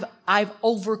 I've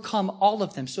overcome all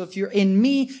of them. So if you're in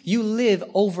me, you live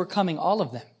overcoming all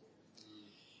of them.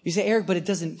 You say, Eric, but it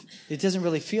doesn't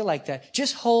really feel like that.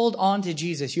 Just hold on to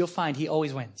Jesus. You'll find he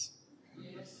always wins.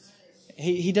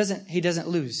 He doesn't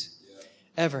lose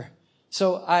ever.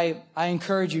 So I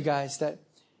encourage you guys that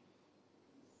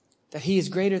he is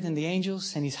greater than the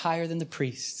angels and he's higher than the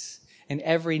priests. And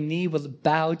every knee will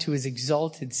bow to his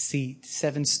exalted seat.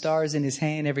 7 stars in his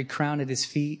hand, every crown at his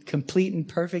feet. Complete and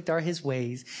perfect are his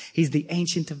ways. He's the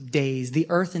ancient of days. The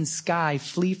earth and sky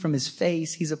flee from his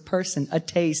face. He's a person, a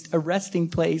taste, a resting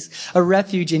place, a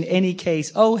refuge in any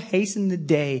case. Oh, hasten the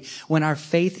day when our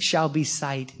faith shall be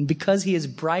sight. And because he is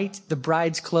bright, the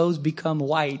bride's clothes become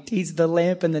white. He's the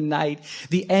lamp in the night,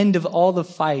 the end of all the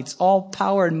fights. All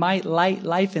power and might, light,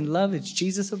 life, and love. It's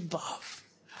Jesus above.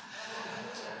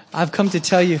 I've come to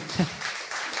tell you.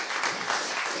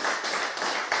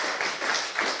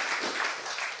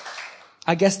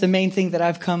 I guess the main thing that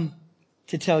I've come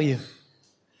to tell you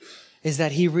is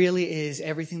that he really is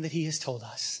everything that he has told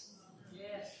us.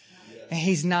 And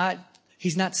he's not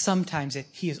sometimes it.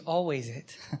 He is always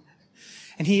it.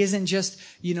 And he isn't just,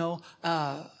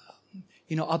 a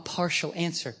partial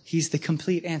answer. He's the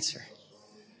complete answer.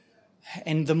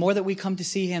 And the more that we come to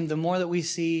see him, the more that we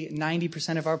see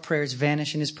 90% of our prayers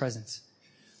vanish in his presence.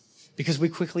 Because we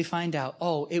quickly find out,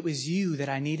 oh, it was you that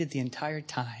I needed the entire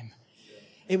time.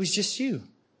 It was just you.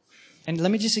 And let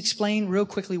me just explain real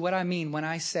quickly what I mean when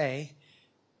I say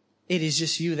it is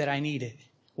just you that I needed.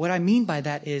 What I mean by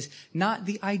that is not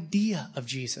the idea of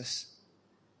Jesus.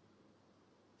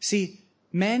 See,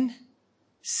 men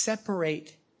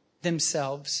separate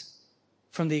themselves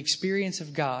from the experience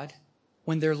of God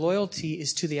when their loyalty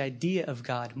is to the idea of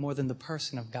God more than the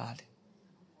person of God.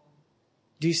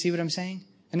 Do you see what I'm saying?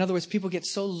 In other words, people get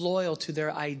so loyal to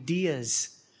their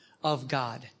ideas of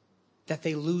God that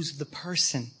they lose the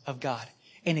person of God.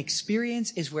 And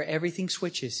experience is where everything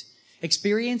switches.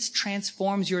 Experience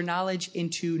transforms your knowledge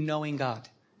into knowing God.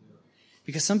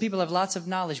 Because some people have lots of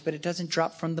knowledge, but it doesn't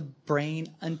drop from the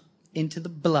brain into the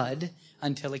blood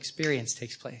until experience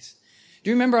takes place.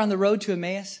 Do you remember on the road to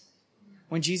Emmaus?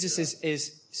 When Jesus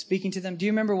is speaking to them, do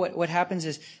you remember what happens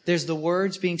is there's the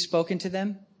words being spoken to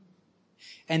them,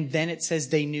 and then it says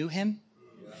they knew him?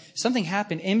 Something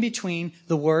happened in between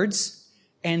the words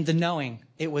and the knowing.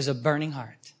 It was a burning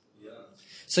heart.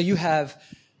 So you have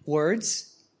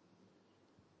words,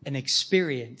 and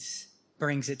experience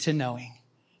brings it to knowing.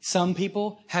 Some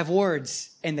people have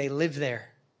words, and they live there.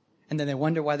 And then they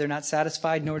wonder why they're not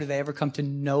satisfied, nor do they ever come to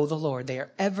know the Lord. They are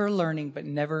ever learning, but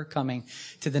never coming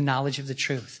to the knowledge of the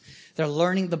truth. They're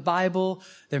learning the Bible,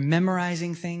 they're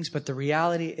memorizing things, but the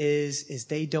reality is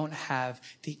they don't have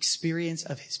the experience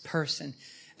of his person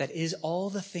that is all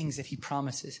the things that he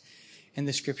promises. in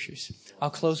the scriptures. I'll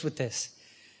close with this.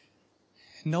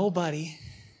 Nobody,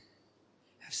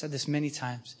 I've said this many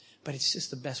times, but it's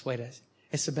just the best way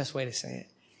to say it.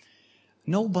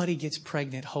 Nobody gets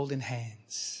pregnant holding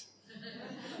hands.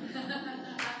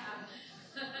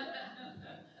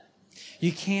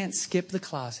 You can't skip the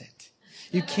closet.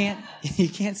 You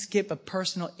can't skip a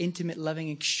personal, intimate, loving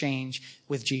exchange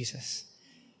with Jesus.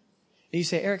 You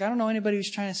say, Eric, I don't know anybody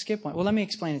who's trying to skip one. Well, let me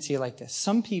explain it to you like this.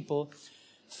 Some people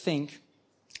think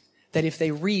that if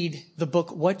they read the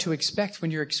book What to Expect when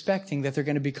you're expecting, that they're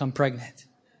going to become pregnant.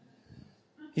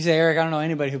 You say, Eric, I don't know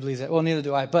anybody who believes that. Well, neither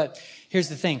do I. But here's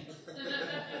the thing.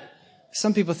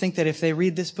 Some people think that if they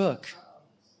read this book,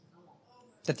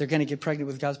 that they're going to get pregnant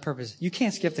with God's purpose. You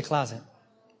can't skip the closet.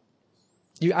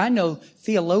 I know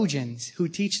theologians who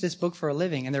teach this book for a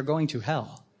living, and they're going to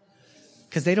hell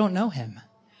because they don't know him.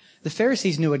 The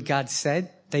Pharisees knew what God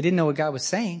said. They didn't know what God was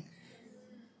saying.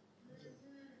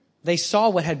 They saw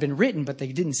what had been written, but they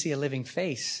didn't see a living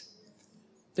face.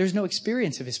 There's no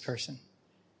experience of his person.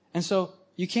 And so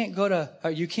you can't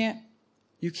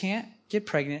get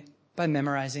pregnant by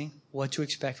memorizing what to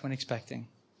expect when expecting.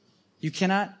 You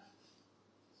cannot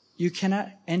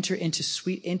enter into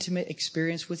sweet, intimate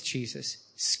experience with Jesus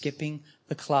skipping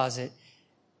the closet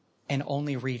and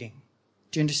only reading.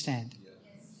 Do you understand?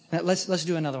 Now, let's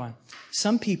do another one.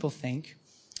 Some people think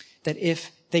that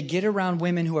if they get around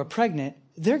women who are pregnant,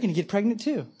 they're going to get pregnant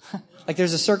too. Like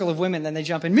there's a circle of women, then they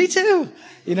jump in, me too.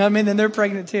 You know what I mean? Then they're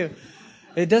pregnant too.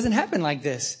 It doesn't happen like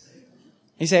this.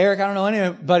 You say, Eric, I don't know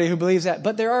anybody who believes that.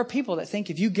 But there are people that think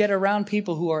if you get around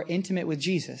people who are intimate with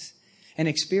Jesus and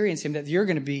experience him, that you're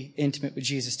going to be intimate with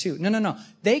Jesus too. No.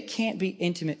 They can't be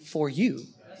intimate for you.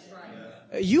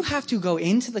 You have to go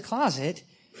into the closet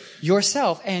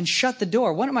yourself and shut the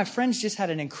door. One of my friends just had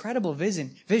an incredible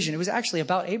vision. It was actually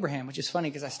about Abraham, which is funny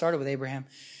because I started with Abraham.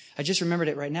 I just remembered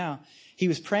it right now. He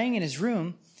was praying in his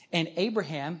room, and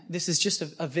Abraham, this is just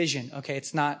a vision, okay?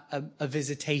 It's not a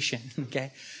visitation,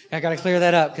 okay? I got to clear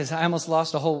that up because I almost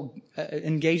lost a whole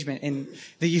engagement in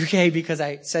the UK because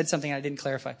I said something I didn't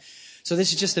clarify. So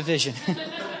this is just a vision.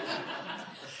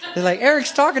 They're like,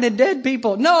 Eric's talking to dead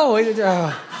people.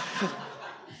 No.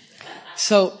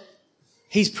 So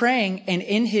he's praying, and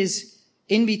in his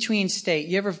in-between state,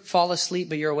 you ever fall asleep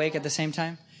but you're awake at the same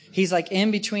time? He's like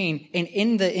in between, and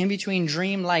in the in-between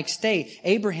dream-like state,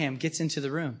 Abraham gets into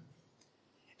the room.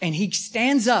 And he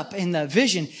stands up in the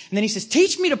vision, and then he says,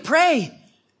 teach me to pray,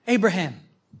 Abraham.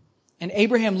 And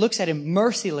Abraham looks at him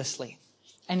mercilessly.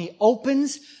 And he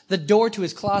opens the door to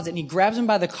his closet, and he grabs him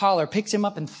by the collar, picks him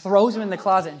up, and throws him in the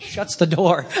closet and shuts the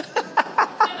door.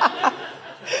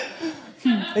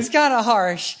 It's kind of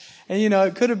harsh. And,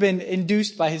 it could have been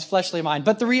induced by his fleshly mind.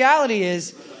 But the reality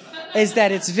is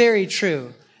that it's very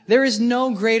true. There is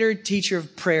no greater teacher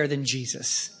of prayer than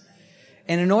Jesus.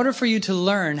 And in order for you to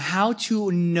learn how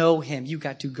to know him, you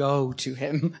got to go to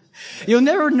him. You'll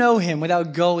never know him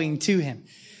without going to him.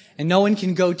 And no one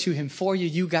can go to him for you.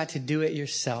 You got to do it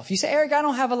yourself. You say, Eric, I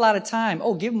don't have a lot of time.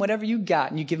 Oh, give him whatever you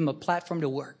got, and you give him a platform to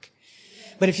work.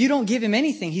 But if you don't give him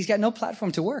anything, he's got no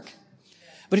platform to work.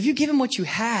 But if you give him what you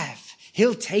have,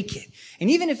 he'll take it. And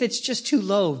even if it's just 2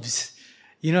 loaves,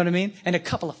 you know what I mean? And a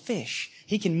couple of fish,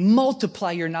 he can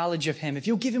multiply your knowledge of him if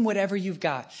you'll give him whatever you've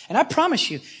got. And I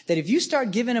promise you that if you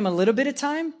start giving him a little bit of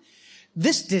time,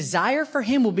 this desire for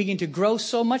him will begin to grow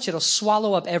so much it'll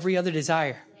swallow up every other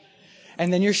desire.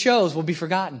 And then your shows will be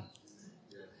forgotten.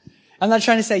 I'm not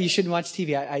trying to say you shouldn't watch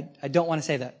TV. I don't want to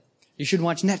say that. You shouldn't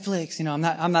watch Netflix.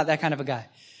 I'm not that kind of a guy.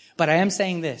 But I am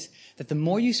saying this, that the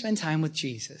more you spend time with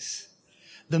Jesus,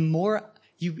 the more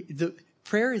the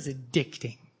prayer is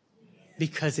addicting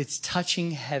because it's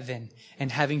touching heaven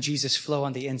and having Jesus flow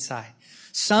on the inside.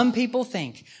 Some people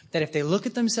think that if they look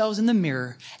at themselves in the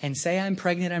mirror and say, I'm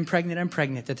pregnant,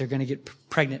 that they're going to get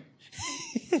pregnant.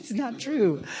 It's not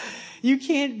true. You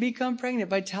can't become pregnant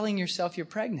by telling yourself you're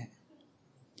pregnant.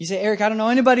 You say, Eric, I don't know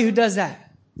anybody who does that.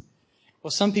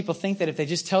 Well, some people think that if they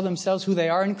just tell themselves who they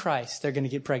are in Christ, they're going to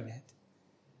get pregnant.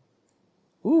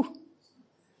 Ooh.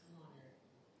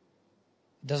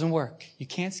 It doesn't work. You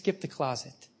can't skip the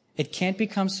closet. It can't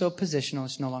become so positional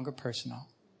it's no longer personal.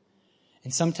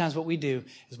 And sometimes what we do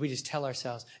is we just tell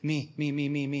ourselves, me.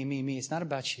 It's not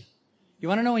about you. You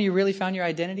want to know when you really found your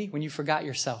identity? When you forgot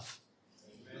yourself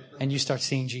and you start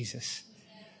seeing Jesus.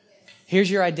 Here's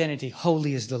your identity.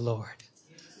 Holy is the Lord.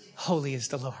 Holy is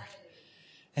the Lord.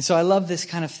 And so I love this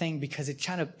kind of thing because it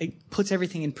puts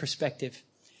everything in perspective.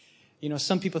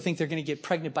 Some people think they're going to get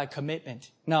pregnant by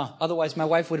commitment. No, otherwise my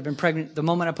wife would have been pregnant the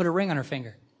moment I put a ring on her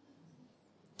finger.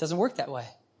 It doesn't work that way.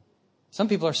 Some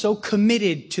people are so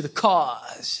committed to the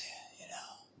cause,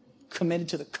 committed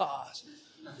to the cause.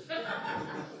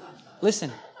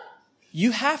 Listen,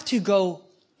 you have to go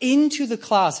into the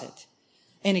closet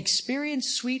and experience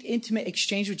sweet, intimate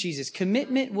exchange with Jesus.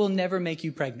 Commitment will never make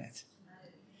you pregnant.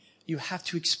 You have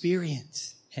to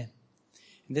experience him.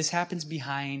 And this happens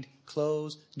behind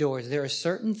closed doors. There are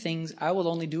certain things I will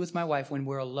only do with my wife when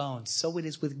we're alone. So it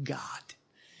is with God.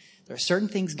 There are certain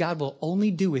things God will only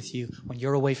do with you when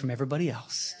you're away from everybody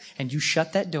else. And you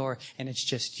shut that door and it's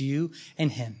just you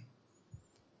and him.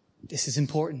 This is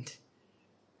important.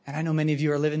 And I know many of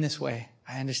you are living this way.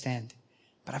 I understand.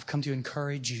 But I've come to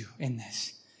encourage you in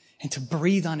this. And to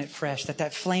breathe on it fresh.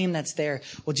 That flame that's there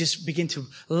will just begin to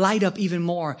light up even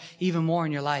more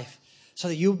in your life. So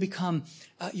that you'll become,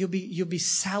 you'll be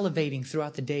salivating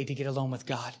throughout the day to get alone with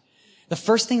God. The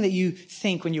first thing that you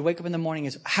think when you wake up in the morning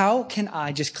is, how can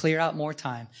I just clear out more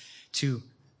time to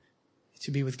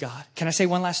be with God? Can I say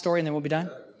one last story and then we'll be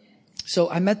done? So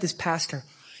I met this pastor.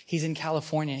 He's in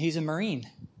California. He's a Marine,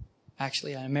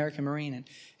 actually, an American Marine. And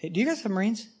hey, do you guys have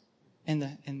Marines in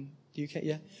the UK?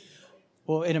 Yeah.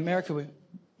 Well, in America,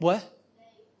 what?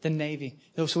 The Navy.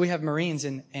 So we have Marines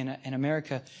in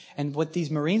America. And what these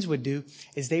Marines would do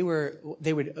is they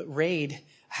would raid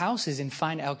houses and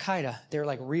find Al-Qaeda. They're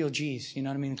like real G's, you know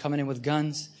what I mean? Coming in with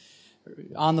guns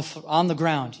on the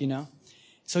ground, you know?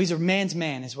 So he's a man's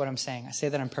man is what I'm saying. I say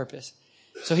that on purpose.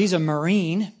 So he's a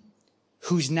Marine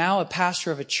who's now a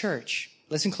pastor of a church.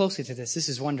 Listen closely to this. This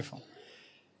is wonderful.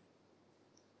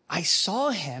 I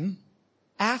saw him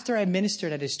after I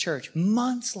ministered at his church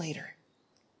months later.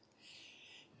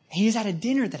 He was at a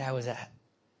dinner that I was at.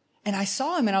 And I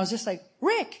saw him and I was just like,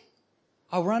 Rick.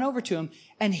 I'll run over to him.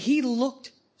 And he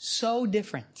looked so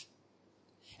different.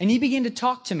 And he began to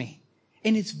talk to me.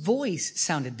 And his voice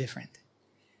sounded different.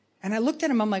 And I looked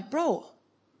at him. I'm like, bro,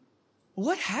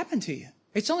 what happened to you?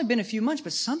 It's only been a few months,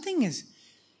 but something has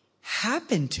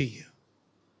happened to you.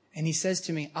 And he says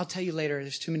to me, I'll tell you later.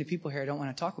 There's too many people here. I don't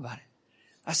want to talk about it.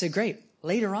 I said, great.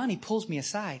 Later on, he pulls me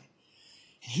aside.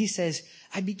 And he says,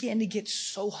 I began to get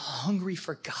so hungry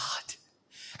for God.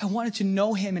 I wanted to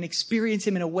know him and experience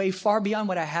him in a way far beyond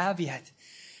what I have yet.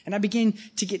 And I began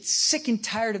to get sick and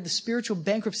tired of the spiritual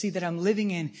bankruptcy that I'm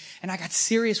living in. And I got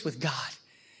serious with God.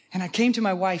 And I came to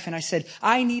my wife and I said,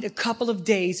 I need a couple of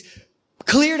days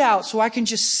cleared out so I can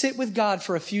just sit with God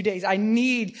for a few days. I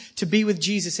need to be with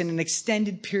Jesus in an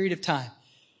extended period of time.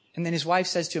 And then his wife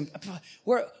says to him,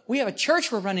 we have a church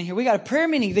we're running here. We got a prayer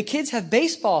meeting. The kids have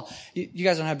baseball. You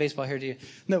guys don't have baseball here, do you?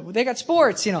 No, they got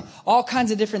sports, all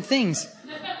kinds of different things.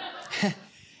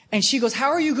 And she goes, how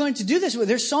are you going to do this?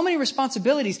 There's so many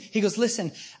responsibilities. He goes,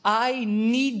 listen, I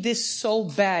need this so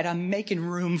bad. I'm making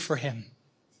room for him.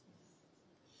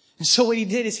 And so what he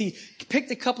did is he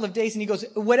picked a couple of days and he goes,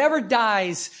 whatever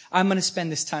dies, I'm going to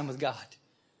spend this time with God.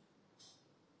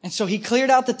 And so he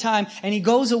cleared out the time and he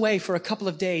goes away for a couple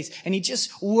of days and he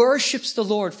just worships the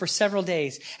Lord for several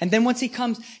days. And then once he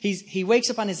comes, he wakes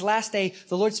up on his last day.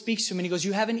 The Lord speaks to him and he goes,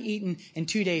 you haven't eaten in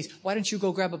 2 days. Why don't you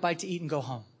go grab a bite to eat and go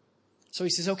home? So he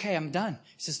says, okay, I'm done.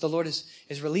 He says, the Lord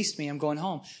has released me. I'm going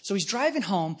home. So he's driving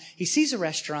home. He sees a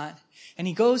restaurant and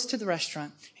he goes to the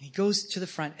restaurant and he goes to the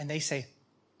front and they say,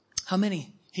 how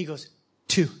many? He goes,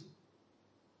 2.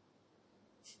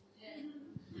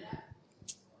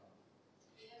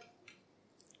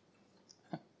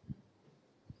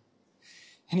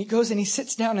 And he goes and he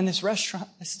sits down in this restaurant.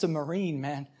 This is a Marine,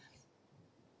 man.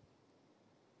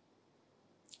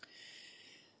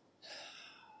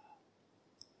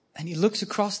 And he looks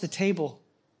across the table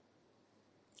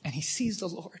and he sees the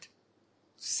Lord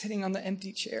sitting on the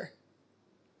empty chair.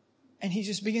 And he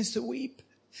just begins to weep.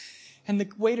 And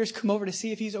the waiters come over to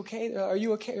see if he's okay. Are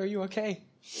you okay? Are you okay?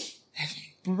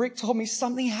 Rick told me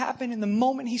something happened in the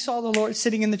moment he saw the Lord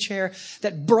sitting in the chair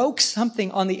that broke something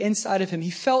on the inside of him.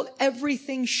 He felt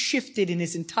everything shifted in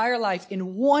his entire life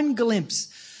in one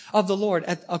glimpse of the Lord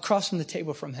across from the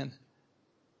table from him.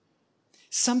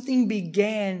 Something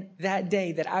began that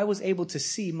day that I was able to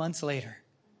see months later.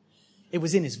 It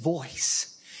was in his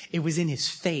voice. It was in his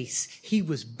face. He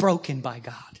was broken by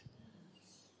God.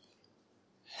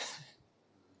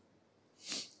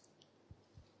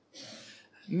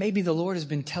 Maybe the Lord has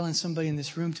been telling somebody in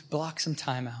this room to block some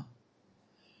time out.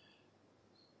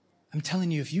 I'm telling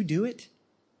you, if you do it,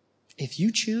 if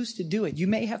you choose to do it, you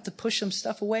may have to push some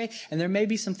stuff away, and there may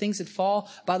be some things that fall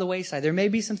by the wayside. There may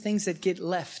be some things that get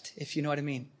left, if you know what I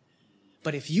mean.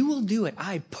 But if you will do it,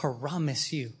 I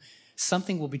promise you,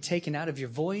 something will be taken out of your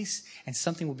voice, and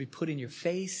something will be put in your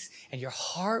face, and your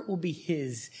heart will be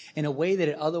his in a way that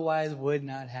it otherwise would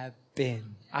not have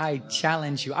been. I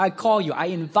challenge you. I call you. I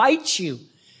invite you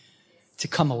to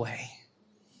come away,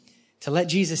 to let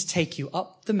Jesus take you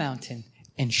up the mountain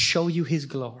and show you his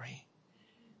glory.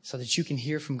 so that you can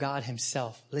hear from God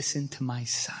himself. Listen to my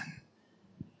son.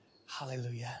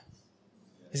 Hallelujah.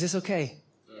 Is this okay?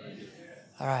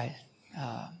 All right.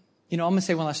 I'm going to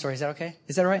say one last story. Is that okay?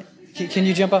 Is that all right? Can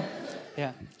you jump up?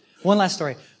 Yeah. One last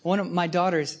story. One of my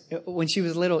daughters, when she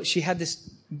was little, she had this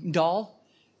doll.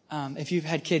 If you've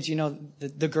had kids,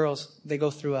 the girls, they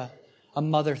go through a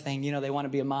mother thing. They want to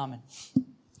be a mom.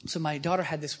 And so my daughter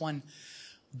had this one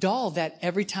doll that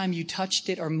every time you touched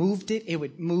it or moved it, it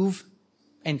would move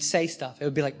and say stuff. It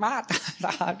would be like, ma,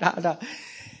 da, da, da.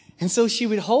 And so she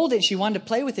would hold it. She wanted to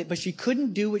play with it, but she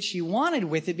couldn't do what she wanted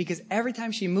with it because every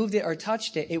time she moved it or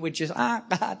touched it, it would just da,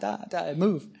 da, da,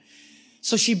 move.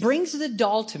 So she brings the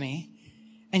doll to me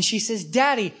and she says,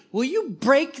 Daddy, will you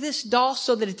break this doll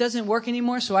so that it doesn't work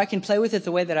anymore so I can play with it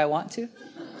the way that I want to?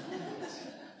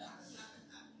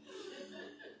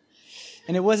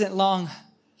 And it wasn't long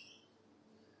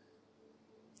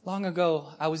ago,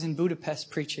 I was in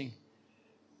Budapest preaching.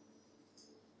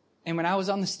 And when I was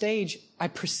on the stage, I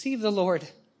perceived the Lord.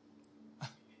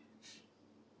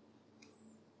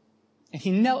 And he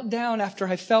knelt down after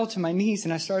I fell to my knees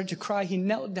and I started to cry. He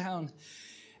knelt down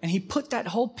and he put that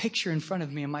whole picture in front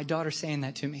of me and my daughter saying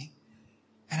that to me.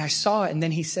 And I saw it and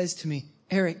then he says to me,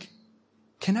 Eric,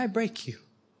 can I break you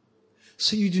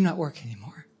so you do not work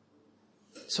anymore?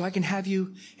 So I can have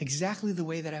you exactly the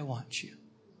way that I want you.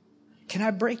 Can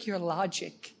I break your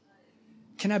logic?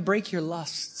 Can I break your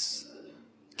lusts?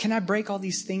 Can I break all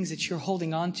these things that you're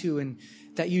holding on to and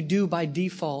that you do by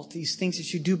default, these things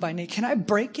that you do by nature? Can I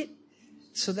break it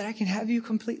so that I can have you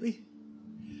completely?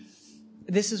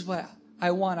 This is what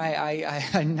I want.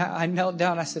 I knelt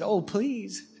down. I said, oh,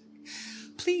 please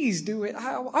do it.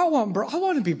 I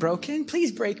want to be broken.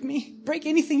 Please break me. Break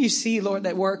anything you see, Lord,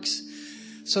 that works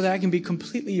so that I can be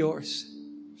completely yours.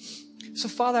 So,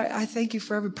 Father, I thank you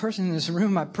for every person in this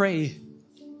room. I pray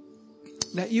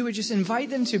that you would just invite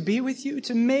them to be with you,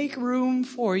 to make room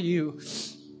for you.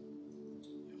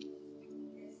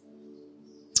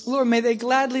 Lord, may they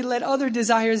gladly let other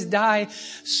desires die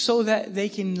so that they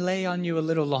can lay on you a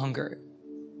little longer.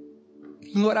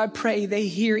 Lord, I pray they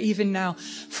hear even now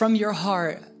from your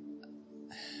heart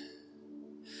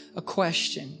a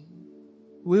question.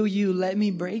 Will you let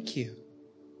me break you?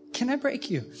 Can I break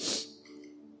you?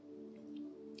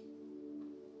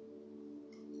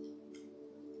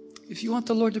 If you want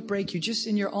the Lord to break you, just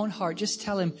in your own heart, just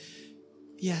tell him,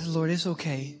 yes, Lord, it's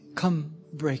okay. Come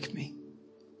break me.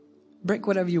 Break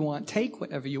whatever you want. Take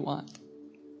whatever you want.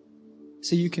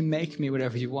 So you can make me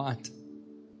whatever you want.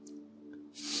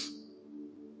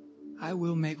 I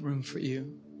will make room for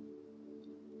you.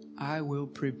 I will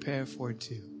prepare for it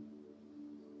too.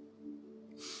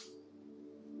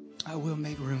 I will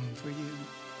make room for you.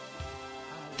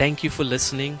 Thank you for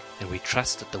listening, and we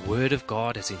trust that the Word of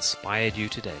God has inspired you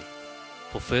today.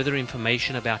 For further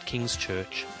information about King's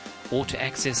Church, or to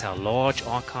access our large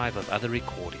archive of other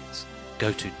recordings,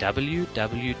 go to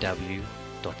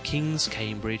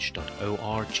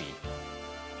www.kingscambridge.org.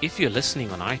 If you're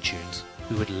listening on iTunes,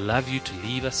 we would love you to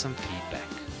leave us some feedback.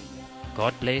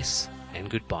 God bless and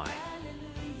goodbye.